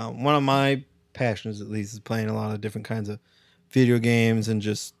one of my passions, at least, is playing a lot of different kinds of video games, and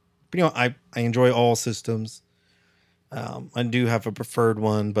just, you know, I enjoy all systems. I do have a preferred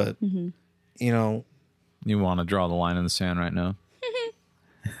one, but you know, You want to draw the line in the sand right now?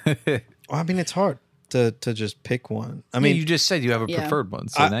 well, I mean, it's hard to just pick one. I I mean, mean, you just said you have a Yeah. preferred one,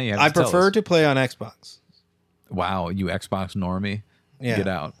 so now you have to I tell prefer us. to play on Xbox. Wow, you Xbox normie. Yeah. Get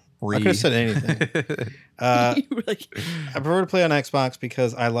out. I could have said anything. You were like, I prefer to play on Xbox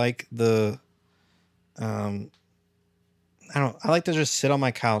because I like the, I like to just sit on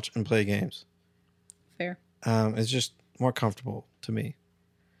my couch and play games. fair. It's just more comfortable to me.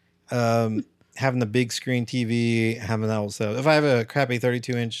 Having the big screen TV, having that old stuff. If I have a crappy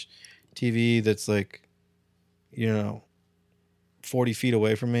 32-inch TV that's like, you know, 40 feet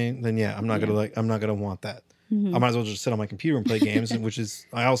away from me, then yeah, I'm not gonna want that. I might as well just sit on my computer and play games, which is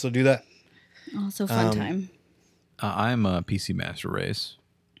I also do that. Also fun time. I'm a PC Master Race.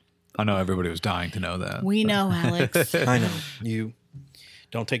 I know everybody was dying to know that. We know, Alex. I know you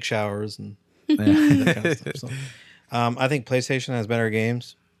don't take showers and that kind of stuff. So, I think PlayStation has better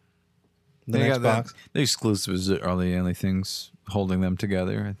games. the Xbox. The exclusives are the only things holding them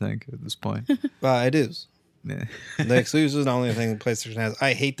together, I think, at this point. It is. Yeah. The exclusive is the only thing PlayStation has.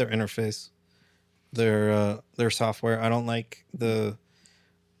 I hate their interface, their software. I don't like the,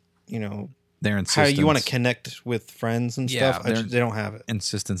 their how you want to connect with friends and stuff. They don't have it.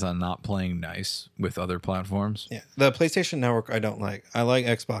 Insistence on not playing nice with other platforms. Yeah, the PlayStation Network I don't like. I like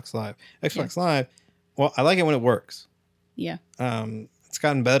Xbox Live. Xbox Live, well, I like it when it works. Yeah. It's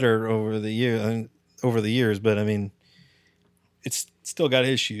gotten better over the years, but I mean, it's still got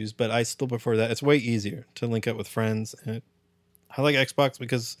issues. But I still prefer that. It's way easier to link up with friends. And I like Xbox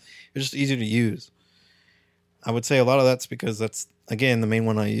because it's just easier to use. I would say a lot of that's because that's, again, the main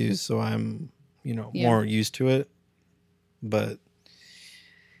one I use, so I'm, more used to it. But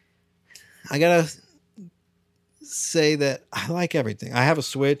I gotta say that I like everything. I have a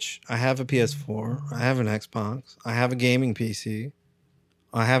Switch, I have a PS4, I have an Xbox, I have a gaming PC,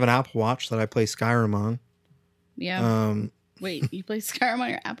 I have an Apple Watch that I play Skyrim on. Yeah. Wait, you play Skyrim on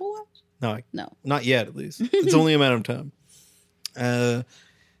your Apple Watch? No, not yet. At least it's only a matter of time.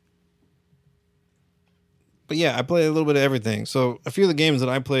 But yeah, I play a little bit of everything. So a few of the games that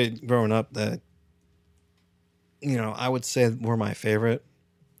I played growing up that, I would say were my favorite.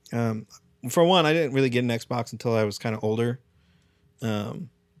 For one, I didn't really get an Xbox until I was kind of older. I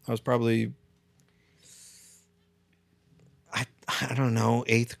was probably, I don't know,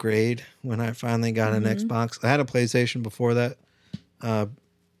 8th grade when I finally got an Xbox. I had a PlayStation before that,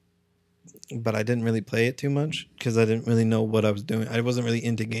 but I didn't really play it too much because I didn't really know what I was doing. I wasn't really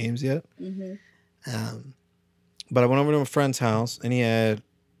into games yet. But I went over to a friend's house and he had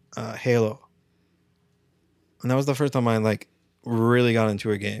Halo. And that was the first time I really got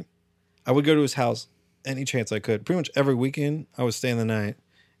into a game. I would go to his house any chance I could. Pretty much every weekend I would stay in the night.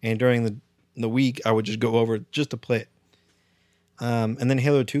 And during the week I would just go over just to play it. And then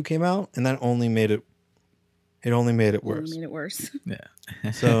Halo 2 came out and that only made it worse. Only made it worse.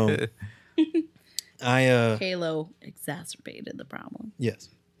 Yeah. So Halo exacerbated the problem. Yes.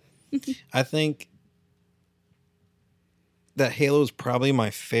 I think that Halo is probably my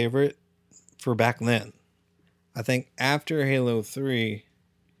favorite for back then. I think after Halo 3,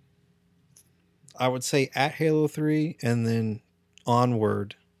 I would say at Halo 3 and then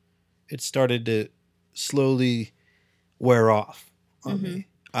onward, it started to slowly wear off on me.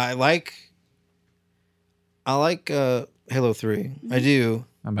 I like Halo 3. I do.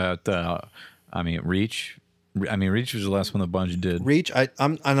 About Reach. Reach was the last one that Bungie did. Reach.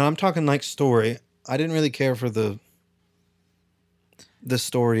 I'm talking like story. I didn't really care for the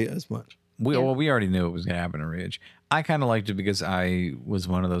story as much. We already knew it was going to happen in Reach. I kind of liked it because I was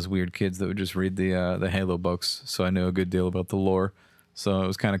one of those weird kids that would just read the Halo books, so I knew a good deal about the lore. So it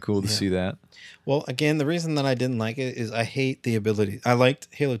was kind of cool to see that. Well, again, the reason that I didn't like it is I hate the ability. I liked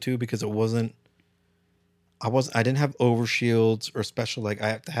Halo 2 because I didn't have overshields or special, I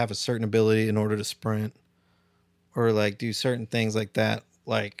have to have a certain ability in order to sprint or do certain things like that.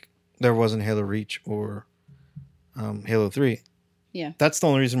 There wasn't Halo Reach or Halo 3. Yeah. That's the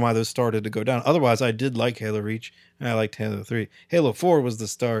only reason why those started to go down. Otherwise, I did like Halo Reach and I liked Halo 3. Halo 4 was the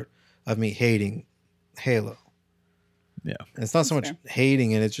start of me hating Halo. Yeah. And it's not so much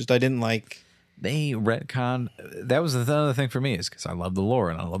hating it. It's just I didn't like... They retcon. That was the other thing for me is because I love the lore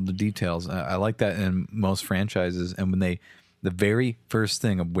and I love the details. I like that in most franchises. And when the very first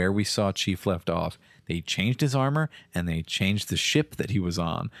thing of where we saw Chief left off, they changed his armor and they changed the ship that he was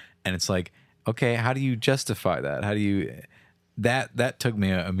on. And it's okay, how do you justify that? How do you... That took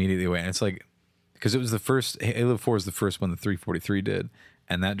me immediately away. And it's because it was the first, Halo 4 is the first one that 343 did.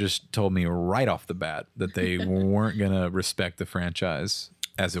 And that just told me right off the bat that they weren't going to respect the franchise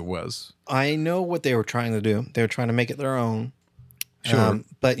as it was. I know what they were trying to do. They were trying to make it their own. Sure.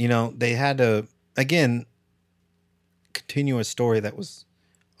 But, they had to, again, continue a story that was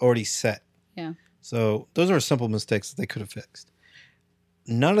already set. Yeah. So those are simple mistakes that they could have fixed.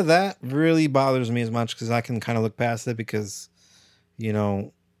 None of that really bothers me as much because I can kind of look past it because,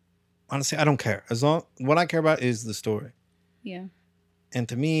 honestly, I don't care. What I care about is the story. Yeah. And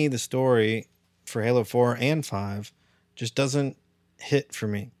to me, the story for Halo 4 and 5 just doesn't hit for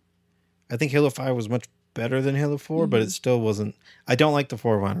me. I think Halo 5 was much better than Halo 4, but it still wasn't. I don't like the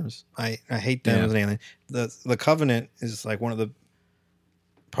Forerunners. I hate them as an alien. The Covenant is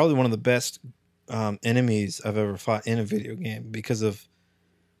probably one of the best enemies I've ever fought in a video game because of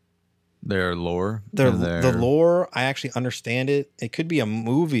their lore. The lore, I actually understand it. It could be a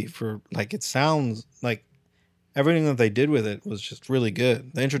movie for it sounds like everything that they did with it was just really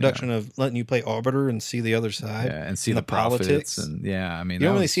good. The introduction of letting you play Arbiter and see the other side. Yeah, and see the politics. And you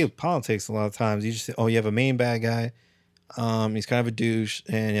don't really see politics a lot of times. You just say, you have a main bad guy, He's kind of a douche,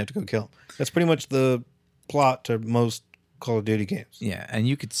 and you have to go kill him. That's pretty much the plot to most Call of Duty games. Yeah, and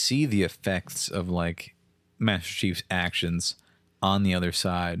you could see the effects of like Master Chief's actions on the other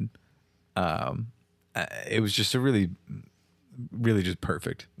side. It was just a really just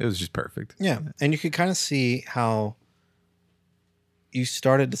perfect. It was just perfect. Yeah, and you could kind of see how you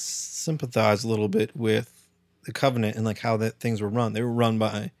started to sympathize a little bit with the Covenant and like how that things were run. They were run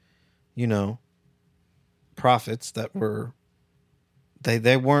by, prophets that were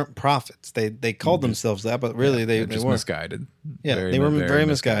they weren't prophets. They called themselves that, but really they just weren't. misguided. Yeah, they were very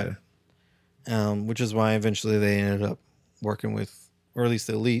misguided. Which is why eventually they ended up working with, or at least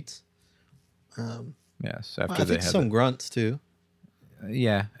the elites. Yes, after I they think had some grunts too.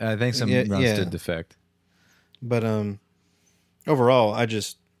 Yeah, I think some grunts did defect. But overall,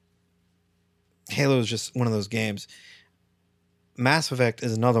 Halo is just one of those games. Mass Effect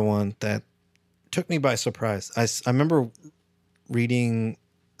is another one that took me by surprise. I remember reading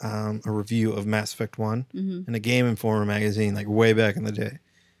a review of Mass Effect 1 in a Game Informer magazine, like way back in the day.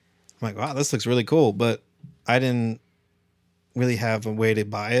 I'm like, wow, this looks really cool, but I didn't really have a way to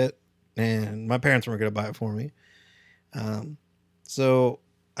buy it, and my parents weren't going to buy it for me. So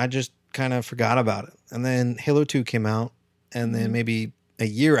I just kind of forgot about it. And then Halo 2 came out, and then maybe a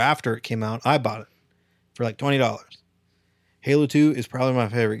year after it came out, I bought it for like $20. Halo 2 is probably my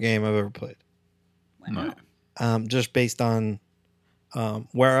favorite game I've ever played. Wow. Just based on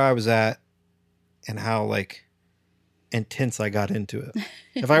where I was at and how like intense I got into it.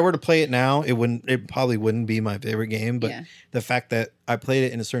 If I were to play it now, it probably wouldn't be my favorite game, but the fact that I played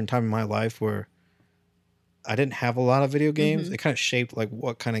it in a certain time in my life where I didn't have a lot of video games, it kind of shaped like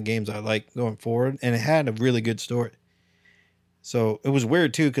what kind of games I like going forward, and it had a really good story. So it was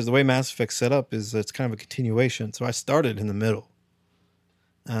weird too, because the way Mass Effect set up is it's kind of a continuation. So I started in the middle.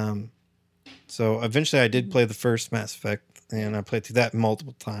 So eventually I did play the first Mass Effect, and I played through that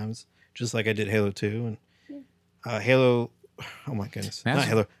multiple times, just like I did Halo 2. And Halo, oh my goodness, not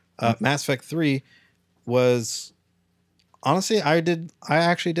Halo, Mass Effect 3 was, honestly, I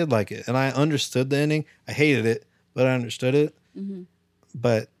actually did like it, and I understood the ending. I hated it, but I understood it.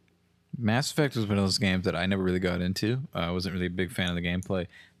 But Mass Effect was one of those games that I never really got into. I wasn't really a big fan of the gameplay,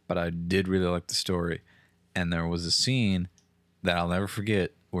 but I did really like the story. And there was a scene that I'll never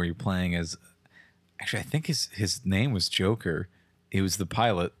forget where you're playing as, actually, I think his name was Joker. He was the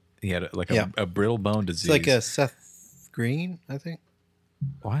pilot. He had a brittle bone disease. It's like a Seth Green, I think.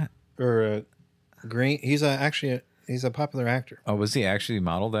 What? Or Green. He's a popular actor. Oh, was he actually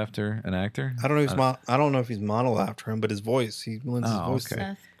modeled after an actor? I don't know. I don't know if he's modeled after him, but his voice. He lends his voice. Okay.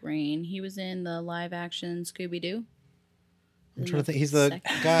 Seth Green. He was in the live action Scooby Doo. I'm trying to think. He's the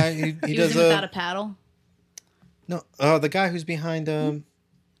guy. He does was in Without a Paddle. No, the guy who's behind.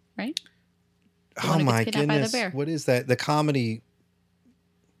 Right. Oh my goodness! What is that? The comedy.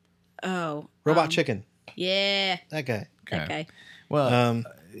 Oh. Robot Chicken. Yeah. That guy. That guy. Well,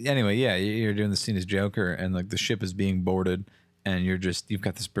 anyway, yeah, you're doing the scene as Joker, and like the ship is being boarded, and you've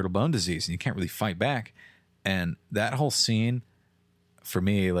got this brittle bone disease, and you can't really fight back. And that whole scene, for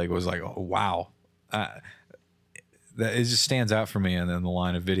me, like was like, oh wow, that it just stands out for me. And then the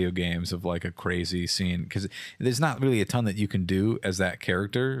line of video games of like a crazy scene, because there's not really a ton that you can do as that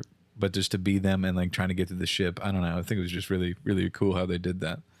character, but just to be them and like trying to get to the ship, I don't know. I think it was just really, really cool how they did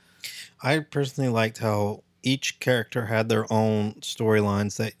that. I personally liked how each character had their own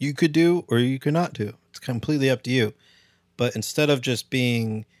storylines that you could do or you could not do. It's completely up to you. But instead of just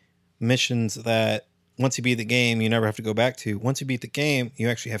being missions that once you beat the game, you never have to go back to, once you beat the game, you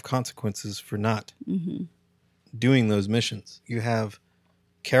actually have consequences for not doing those missions. You have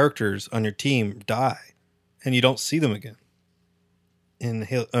characters on your team die and you don't see them again.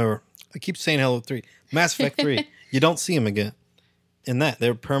 I keep saying Halo 3. Mass Effect 3. You don't see them again. In that,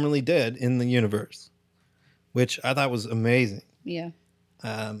 they're permanently dead in the universe, which I thought was amazing. Yeah.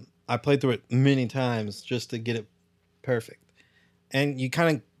 I played through it many times just to get it perfect. And you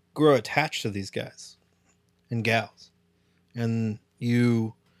kind of grow attached to these guys and gals. And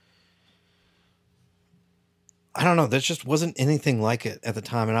I don't know, there just wasn't anything like it at the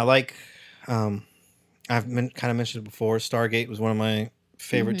time. And I like, I've kind of mentioned it before, Stargate was one of my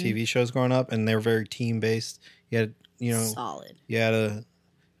favorite TV shows growing up, and they were very team-based. You had, solid. You had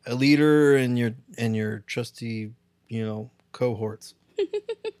a leader and your trusty, cohorts.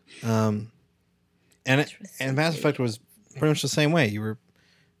 And Mass Effect was pretty much the same way. You were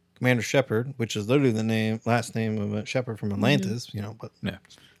Commander Shepard, which is literally the last name of a Shepard from Atlantis, but yeah,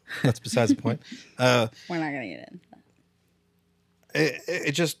 that's besides the point. We're not gonna get in.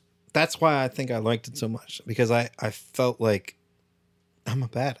 It just, that's why I think I liked it so much, because I felt like I'm a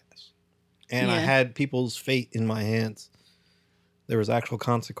badass. And I had people's fate in my hands. there was actual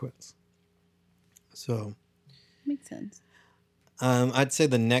consequence. So Makes sense. I'd say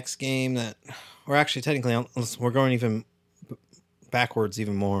the next game that, or actually technically, we're going even backwards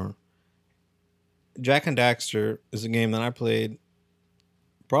even more. Jak and Daxter is a game that I played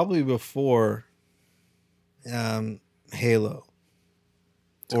probably before Halo,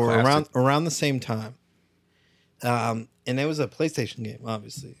 or around the same time. And it was a PlayStation game,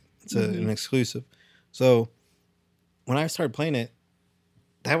 obviously. It's an exclusive. So when I started playing it,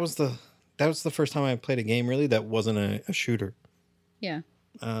 that was the first time I played a game really that wasn't a shooter. Yeah.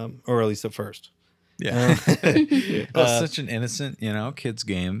 Or at least at first. Yeah. It was such an innocent, kids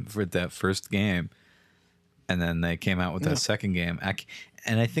game for that first game. And then they came out with that second game.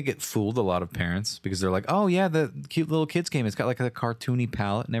 And I think it fooled a lot of parents because they're like, oh, yeah, the cute little kids game. It's got like a cartoony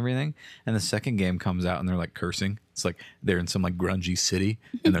palette and everything. And the second game comes out and they're like cursing. It's like they're in some like grungy city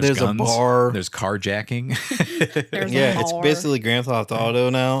and there's guns. A bar. There's carjacking. It's basically Grand Theft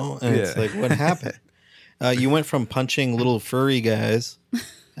Auto now. And it's like, what happened? You went from punching little furry guys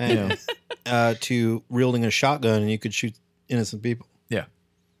to wielding a shotgun and you could shoot innocent people. Yeah.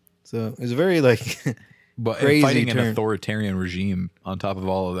 So it was very like... But crazy fighting turn. an authoritarian regime on top of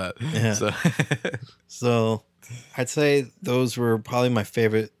all of that. Yeah. So I'd say those were probably my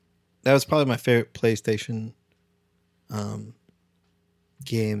favorite. That was probably my favorite PlayStation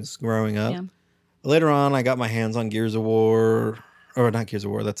games growing up. Yeah. Later on, I got my hands on Gears of War, or not Gears of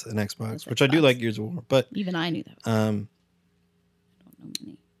War. That's an Xbox, which I do like Gears of War. But even I knew that. I don't know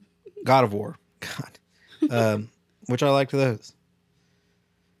many. God of War, which I liked those.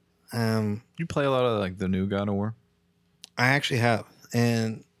 You play a lot of like the new God of War? I actually have,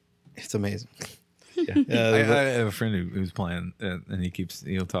 and it's amazing. Yeah, I have a friend who's playing, and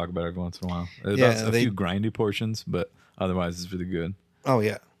he'll talk about it every once in a while. There's a few grindy portions, but otherwise it's really good. Oh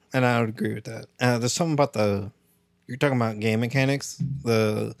yeah, and I would agree with that. There's something about you're talking about game mechanics.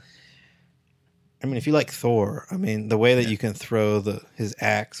 If you like Thor, the way that you can throw his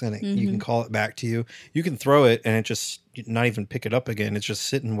axe and you can call it back to you. You can throw it and it just not even pick it up again. It's just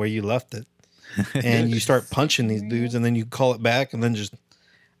sitting where you left it. And you start punching these dudes and then you call it back and then just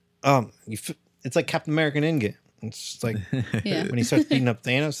it's like Captain America Endgame. It's just like when he starts beating up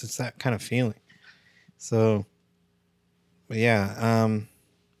Thanos, it's that kind of feeling. So, but yeah,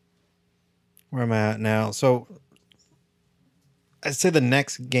 where am I at now? So I'd say the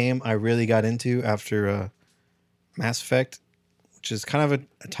next game I really got into after Mass Effect, which is kind of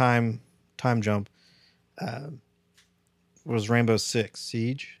a time jump, was Rainbow Six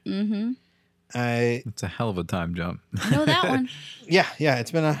Siege. Mm-hmm. It's a hell of a time jump. I know that one. Yeah,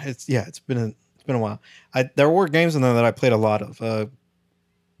 it's been a while. There were games in there that I played a lot of. For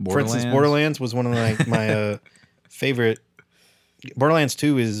instance, Borderlands was one of my favorite. Borderlands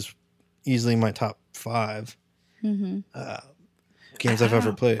 2 is easily my top 5. Mm-hmm. Games I've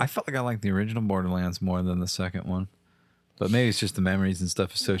ever played. I felt like I liked the original Borderlands more than the second one, but maybe it's just the memories and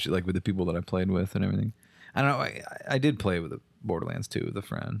stuff associated, like with the people that I played with and everything. I don't know. I did play with the Borderlands 2 with a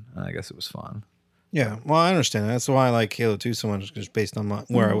friend, and I guess it was fun. Yeah, well, I understand. That's why I like Halo 2 so much, just based on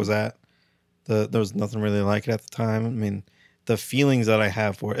where I was at. There was nothing really like it at the time. The feelings that I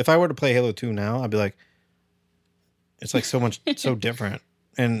have for it. If I were to play Halo 2 now, I'd be like, it's like so different,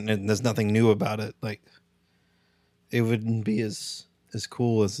 and there's nothing new about it. Like, it wouldn't be as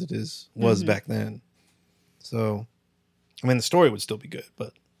cool as it was back then. So, the story would still be good,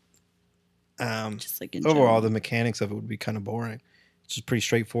 but just like overall, the mechanics of it would be kind of boring. It's just pretty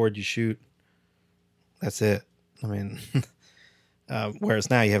straightforward. You shoot, that's it. Whereas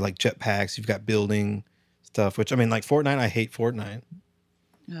now you have like jetpacks, you've got building stuff. Which like Fortnite, I hate Fortnite.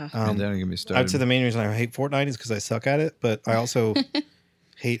 Don't get me started. I'd say the main reason I hate Fortnite is because I suck at it, but I also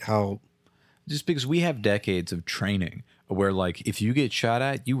hate how. Just because we have decades of training where, like, if you get shot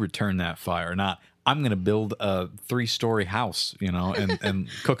at, you return that fire. Not, I'm going to build a 3-story house, and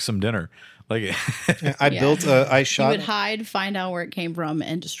cook some dinner. Like, I shot. You would hide, find out where it came from,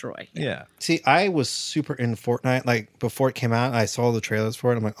 and destroy. Yeah. See, I was super in Fortnite. Like, before it came out, I saw the trailers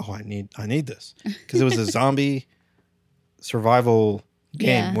for it. I'm like, oh, I need this, because it was a zombie survival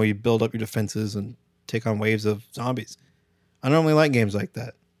game where you build up your defenses and take on waves of zombies. I normally like games like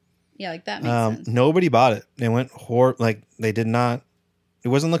that. Yeah, like that makes sense. Nobody bought it. They went they did not. It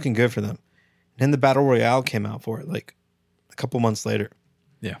wasn't looking good for them. Then the Battle Royale came out for it, like a couple months later.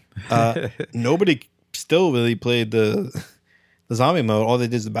 Yeah. Nobody still really played the zombie mode. All they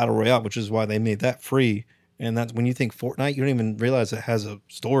did is the Battle Royale, which is why they made that free. And that's when you think Fortnite, you don't even realize it has a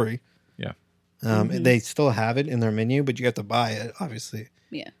story. Yeah. They still have it in their menu, but you have to buy it, obviously.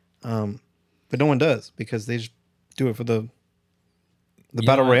 Yeah. But no one does because they just do it for the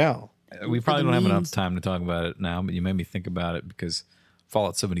Battle Royale. We For probably the don't have enough memes. time to talk about it now, but you made me think about it because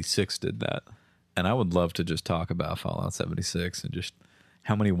Fallout 76 did that. And I would love to just talk about Fallout 76 and just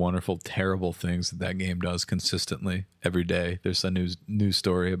how many wonderful, terrible things that game does consistently every day. There's a news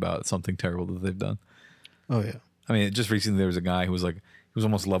story about something terrible that they've done. Oh, yeah. I mean, just recently there was a guy who was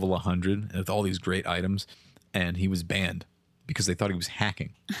almost level 100 with all these great items, and he was banned because they thought he was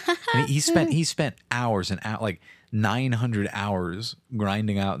hacking. And he spent hours and like 900 hours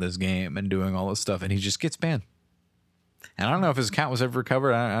grinding out this game and doing all this stuff, and he just gets banned. And I don't know if his account was ever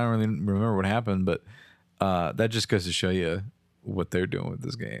recovered. I don't really remember what happened, but that just goes to show you what they're doing with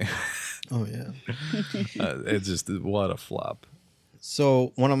this game. Oh, yeah. It's just, what a flop.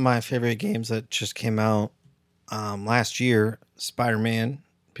 So one of my favorite games that just came out last year, Spider-Man,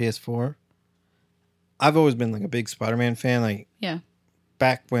 PS4. I've always been like a big Spider-Man fan. Like, Yeah.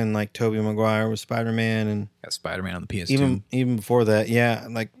 back when like Tobey Maguire was Spider-Man, and Got Spider-Man on the PS2. even before that, yeah,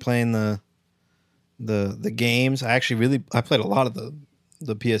 like playing the games. I played a lot of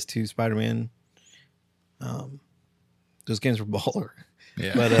the PS2 Spider-Man. Those games were baller.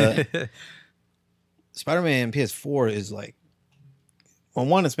 Yeah. But Spider-Man PS4 is like, well,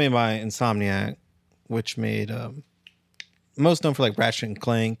 one, it's made by Insomniac, which made most known for like Ratchet and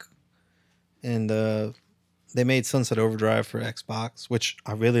Clank, and they made Sunset Overdrive for Xbox, which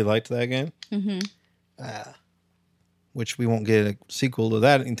I really liked that game. Which we won't get a sequel to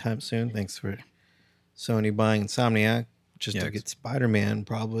that anytime soon, thanks for Sony buying Insomniac just to get Spider-Man,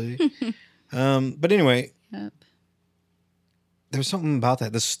 probably. But anyway, Yep. there's something about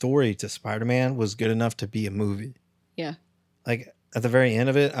that. The story to Spider-Man was good enough to be a movie. Yeah. Like at the very end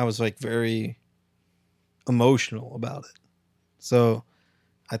of it, I was like very emotional about it. So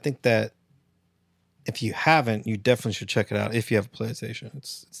I think that if you haven't, you definitely should check it out. If you have a PlayStation,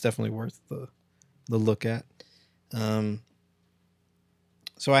 it's definitely worth the look at.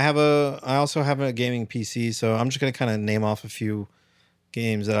 So I also have a gaming PC. So I'm just gonna kind of name off a few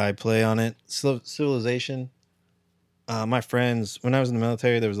games that I play on it. Civilization. My friends, when I was in the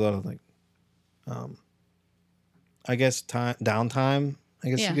military, there was a lot of like, I guess downtime. I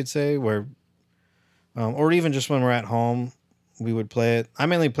guess you could say, where, or even just when we're at home, we would play it. I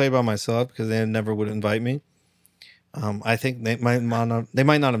mainly played by myself because they never would invite me. I think they might not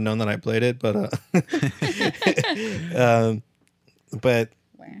have known that I played it, but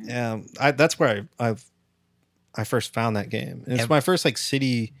that's where I first found that game. And it's my first like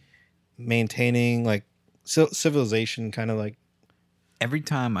city maintaining, like Civilization, kind of like. Every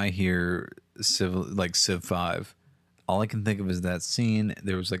time I hear Civ 5, all I can think of is that scene.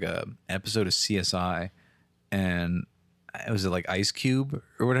 There was like a episode of CSI, and was it like Ice Cube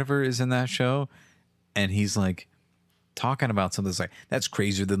or whatever is in that show, and he's like talking about something that's like, that's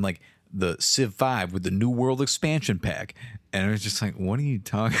crazier than like the Civ 5 with the New World expansion pack. And it was just like, what are you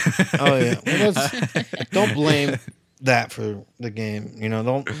talking about? Oh yeah. Well, don't blame that for the game. You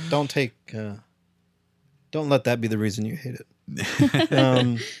know, don't take don't let that be the reason you hate it. I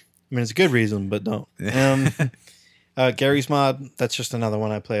mean, it's a good reason, but don't. Gary's Mod, that's just another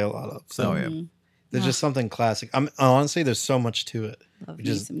one I play a lot of. So there's just something classic. Honestly, there's so much to it, which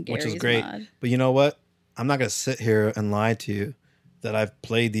is great. Mod. But you know what? I'm not going to sit here and lie to you that I've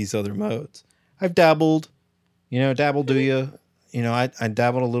played these other modes. I've dabbled, I dabbled a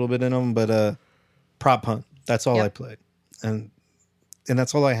little bit in them, but Prop Hunt, that's all I played. And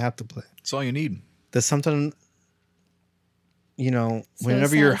that's all I have to play. That's all you need. There's something, So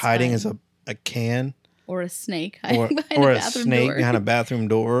whenever you're hiding as satisfying. a can Or a snake or hiding behind a a bathroom snake door. behind a bathroom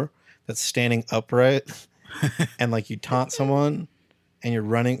door that's standing upright and like you taunt someone and you're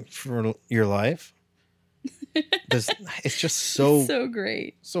running for your life. It's just so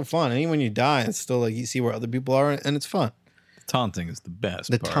great. so fun. And even when you die, it's still like you see where other people are, and it's fun. Taunting is the best.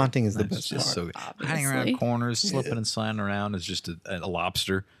 The part. taunting is the That's best just part. So hiding around corners, slipping and sliding around is just a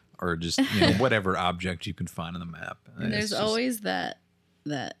lobster or just whatever object you can find on the map. And there's always that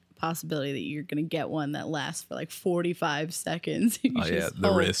possibility that you're going to get one that lasts for like 45 seconds. You Oh yeah, just the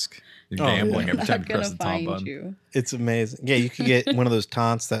hope risk. You're gambling every time you they're press not the gonna taunt find button. you. It's amazing. Yeah, you could get one of those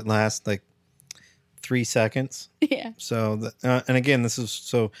taunts that last like 3 seconds. Yeah. So, and again, this is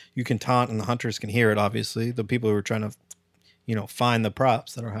so you can taunt and the hunters can hear it, obviously. The people who are trying to, find the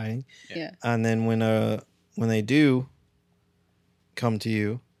props that are hiding. Yeah. And then when they do come to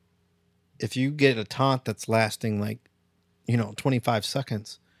you, if you get a taunt that's lasting like, 25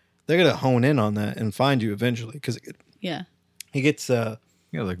 seconds, they're going to hone in on that and find you eventually because it gets like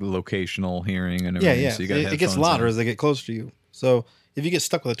locational hearing and everything. yeah. So you gotta It gets headphones louder in. as they get closer to you. So if you get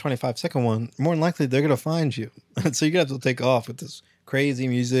stuck with a 25-second one, more than likely they're going to find you. So you're going to have to take off with this crazy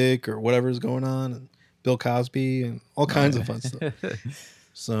music or whatever's going on, and Bill Cosby and all kinds of fun stuff.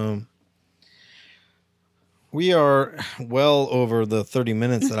 So We are well over the 30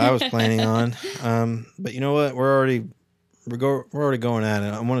 minutes that I was planning on. But you know what? We're already going at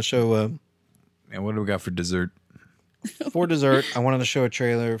it. I want to show. And what do we got for dessert? For dessert, I wanted to show a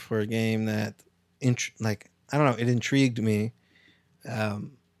trailer for a game that, I don't know, it intrigued me.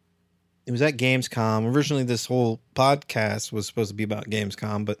 It was at Gamescom. Originally, this whole podcast was supposed to be about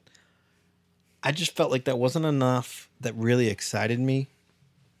Gamescom, but I just felt like that wasn't enough that really excited me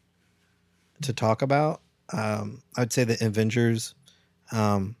to talk about. I'd say the Avengers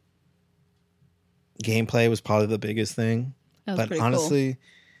gameplay was probably the biggest thing. That was But pretty honestly,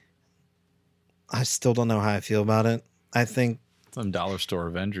 I still don't know how I feel about it. I think Some dollar store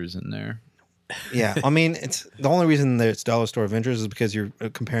Avengers in there. yeah, I mean, it's the only reason that it's Dollar Store Avengers is because you're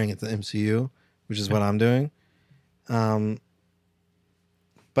comparing it to the MCU, which is what I'm doing. But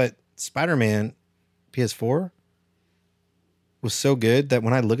Spider-Man PS4 was so good that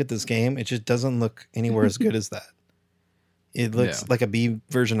when I look at this game, it just doesn't look anywhere as good as that. It looks like a B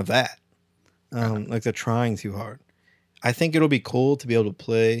version of that. Like they're trying too hard. I think it'll be cool to be able to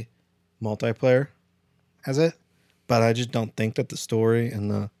play multiplayer as it, but I just don't think that the story and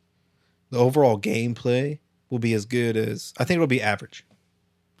the overall gameplay will be as good as... I think it'll be average,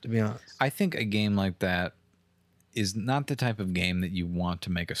 to be honest. I think a game like that is not the type of game that you want to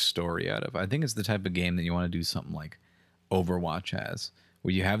make a story out of. I think it's the type of game that you want to do something like Overwatch has,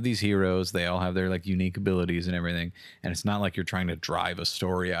 where you have these heroes, they all have their like unique abilities and everything, and it's not like you're trying to drive a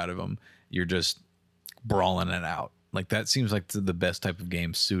story out of them. You're just brawling it out. Like that seems like the best type of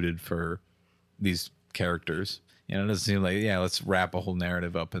game suited for these characters. You know, it doesn't seem like, yeah, let's wrap a whole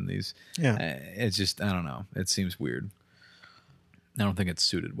narrative up in these. Yeah. It's just, I don't know. It seems weird. I don't think it's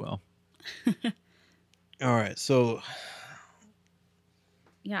suited well. All right, so...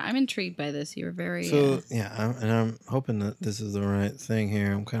 Yeah, I'm intrigued by this. You're very... I'm hoping that this is the right thing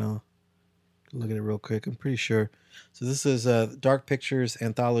here. I'm kind of looking at it real quick. I'm pretty sure. So this is Dark Pictures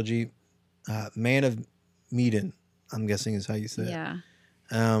anthology, Man of Medan, I'm guessing is how you say it. Yeah.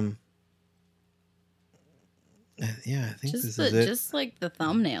 Yeah, I think Just this is it. Just like the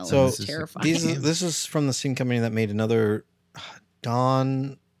thumbnail So is terrifying. this is from the same company that made another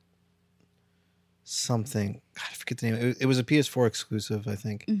Dawn something. God, I forget the name. It was a PS4 exclusive, I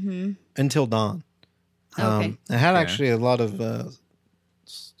think. Mm-hmm. Until Dawn. Okay. It had actually a lot of...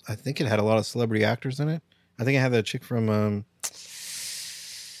 I think it had a lot of celebrity actors in it. I think it had that chick from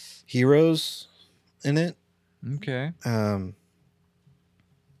Heroes in it. Okay. If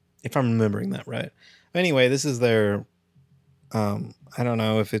I'm remembering that right. Anyway, this is their... I don't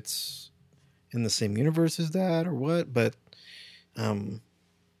know if it's in the same universe as that or what, but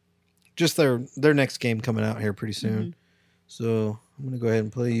just their next game coming out here pretty soon. Mm-hmm. So I'm going to go ahead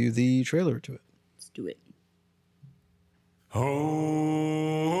and play you the trailer to it. Let's do it.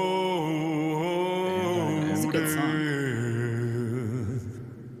 It's a good song.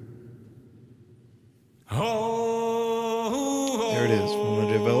 There it is, from the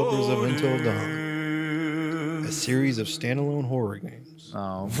developers of Until Dawn. A series of standalone horror games. Oh.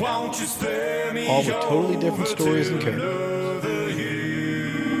 All with totally different stories and characters.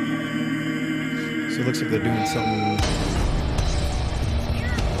 So it looks like they're doing something...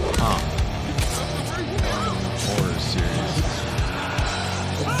 Horror series.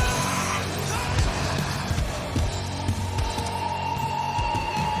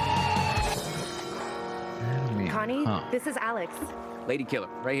 Connie, this is Alex. Lady Killer,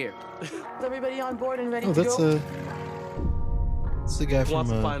 right here. Is everybody on board and ready Oh, to that's go? that's the guy from...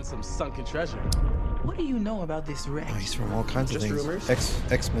 Wants to find some sunken treasure. What do you know about this wreck? Oh, he's from all kinds of Just things. rumors?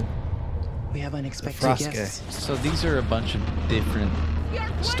 X-Men. We have unexpected Frost guests. So these are a bunch of different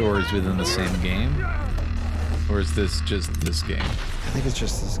stories within the same game? Or is this just this game? I think it's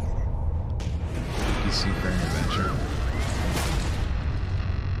just this game. PC Brain Adventure.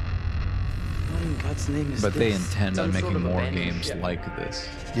 What in God's name is But they this? intend on Some sort making of more abandoned games ship. like this.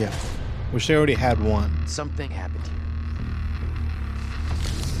 Yeah. Which they already had one. Something happened here.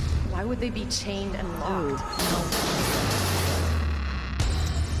 Why would they be chained and locked?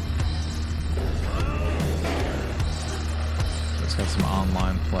 It's got some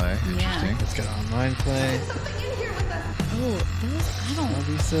online play. Interesting. It's got online play. Oh, I don't... All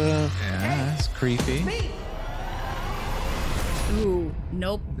these, Yeah, it's creepy. Ooh,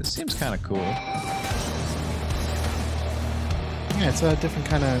 nope. This seems kind of cool. yeah, it's a different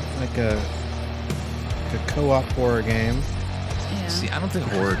kind of, like a co-op horror game. Yeah. See, I don't think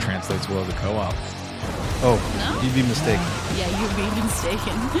horror translates well to co-op. Oh, No? you'd be mistaken. Yeah, you'd be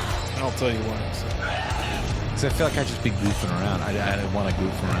mistaken. I'll tell you why. Because I feel like I'd just be goofing around. I want to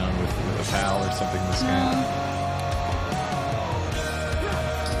goof around with a pal or something in this game.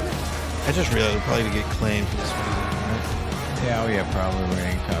 I I just realized we're probably going to get claimed for this video, right? Yeah, oh yeah, probably we're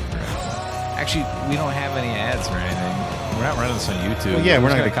getting copyright. Actually, we don't have any ads or anything. We're not running this on YouTube. Well, yeah, we're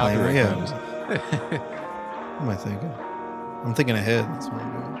not going gonna to claim it, yeah. claims. What am I thinking? I'm thinking ahead. That's what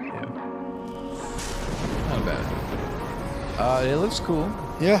I'm doing. Yeah. Not bad. It looks cool.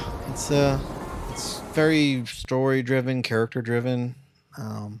 Yeah, it's very story driven, character driven.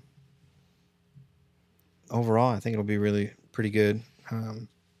 Overall, I think it'll be really pretty good.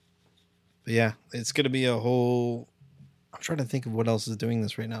 But yeah, it's gonna be a whole. I'm trying to think of what else is doing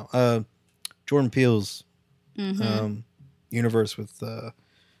this right now. Jordan Peele's universe with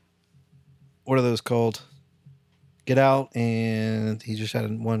what are those called? Get Out, and he just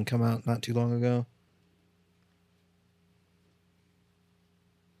had one come out not too long ago.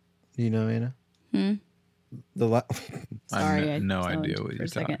 Do you know, Anna? Sorry, I have no I idea for what a you're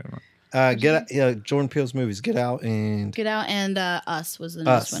talking second. about. Get Out, yeah, Jordan Peele's movies, Get Out and Us was the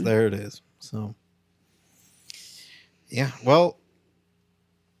Us. next one. There it is. So, yeah, well,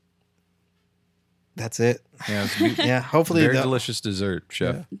 that's it. Yeah, it's Yeah, hopefully very that- delicious dessert,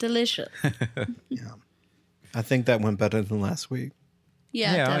 chef. Delicious. Yeah, I think that went better than last week.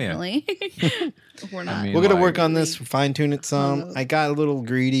 Yeah, Yeah, oh, yeah. definitely. We're not. mean, We're gonna like- work on this, fine tune it some. I got a little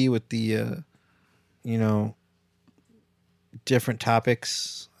greedy with the, different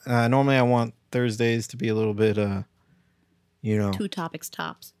topics. Normally, I want Thursdays to be a little bit, 2 topics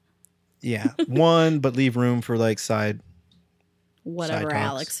tops. yeah, one, but leave room for like side. Whatever talks.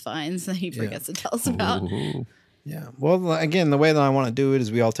 Alex finds that he forgets to tell us about. Ooh. Yeah. Well, again, the way that I want to do it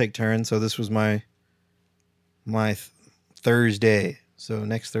is we all take turns. So this was my Thursday. So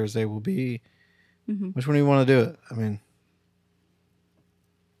next Thursday will be. Which one do you want to do it? I mean,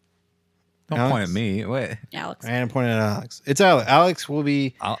 Don't Alex? point at me. Wait. Alex. I am pointing at Alex. It's Alex. Alex will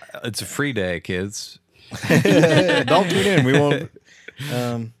be. It's a free day, kids. Don't tune in. We won't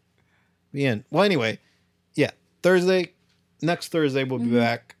be in. Well, anyway, yeah. Thursday, next Thursday we'll be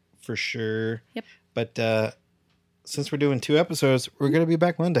back for sure. Yep. But since we're doing 2 episodes, we're gonna be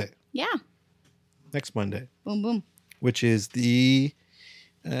back Monday. Yeah. Next Monday, Boom, boom. which is the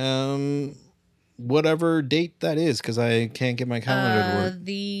whatever date that is, because I can't get my calendar to work.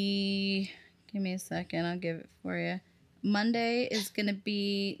 Give me a second. I'll give it for you. Monday is going to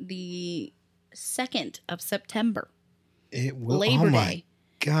be the 2nd of September. It will. Labor oh my Day.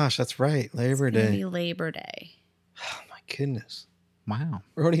 gosh, that's right. Labor It's going to Day. be Labor Day. Oh my goodness. Wow.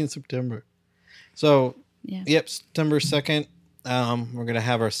 We're already in September. So, Yeah. yep, September 2nd. We're going to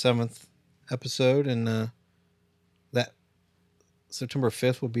have our 7th episode, and that September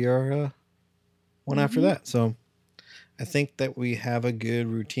 5th will be our one after that. So, I think that we have a good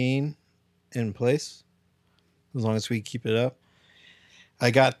routine in place as long as we keep it up.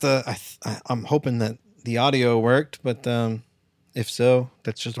 I got I'm hoping that the audio worked, but if so,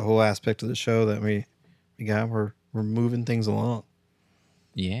 that's just a whole aspect of the show that we got. We're moving things along.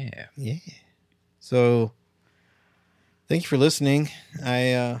 Yeah. Yeah. So, thank you for listening.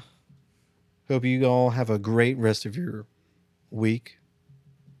 I hope you all have a great rest of your week,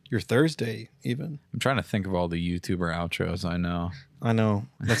 your Thursday, even. I'm trying to think of all the YouTuber outros I know. I know.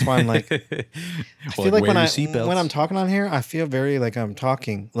 That's why I'm like, I feel like when I'm talking on here, I feel very like I'm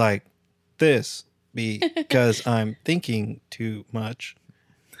talking like this because I'm thinking too much.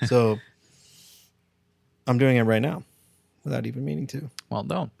 So, I'm doing it right now without even meaning to. Well,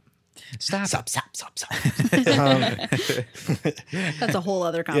 don't. Stop. That's a whole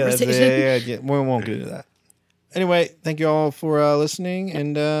other Yeah, conversation. yeah, we won't get into that. Anyway, thank you all for listening,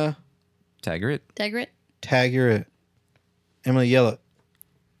 and Tagger it. Tagger it. tag your it. Emily, yell it.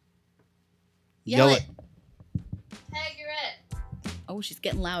 Yell it. Tagger it. Oh, she's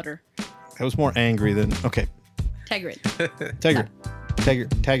getting louder. That was more angry than okay. Tagger it. Tagger,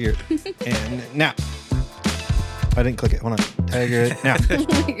 tagger, and now. I didn't click it. Hold on. Tagger it now. Oh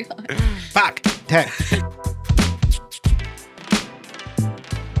my God. Fuck. Tag.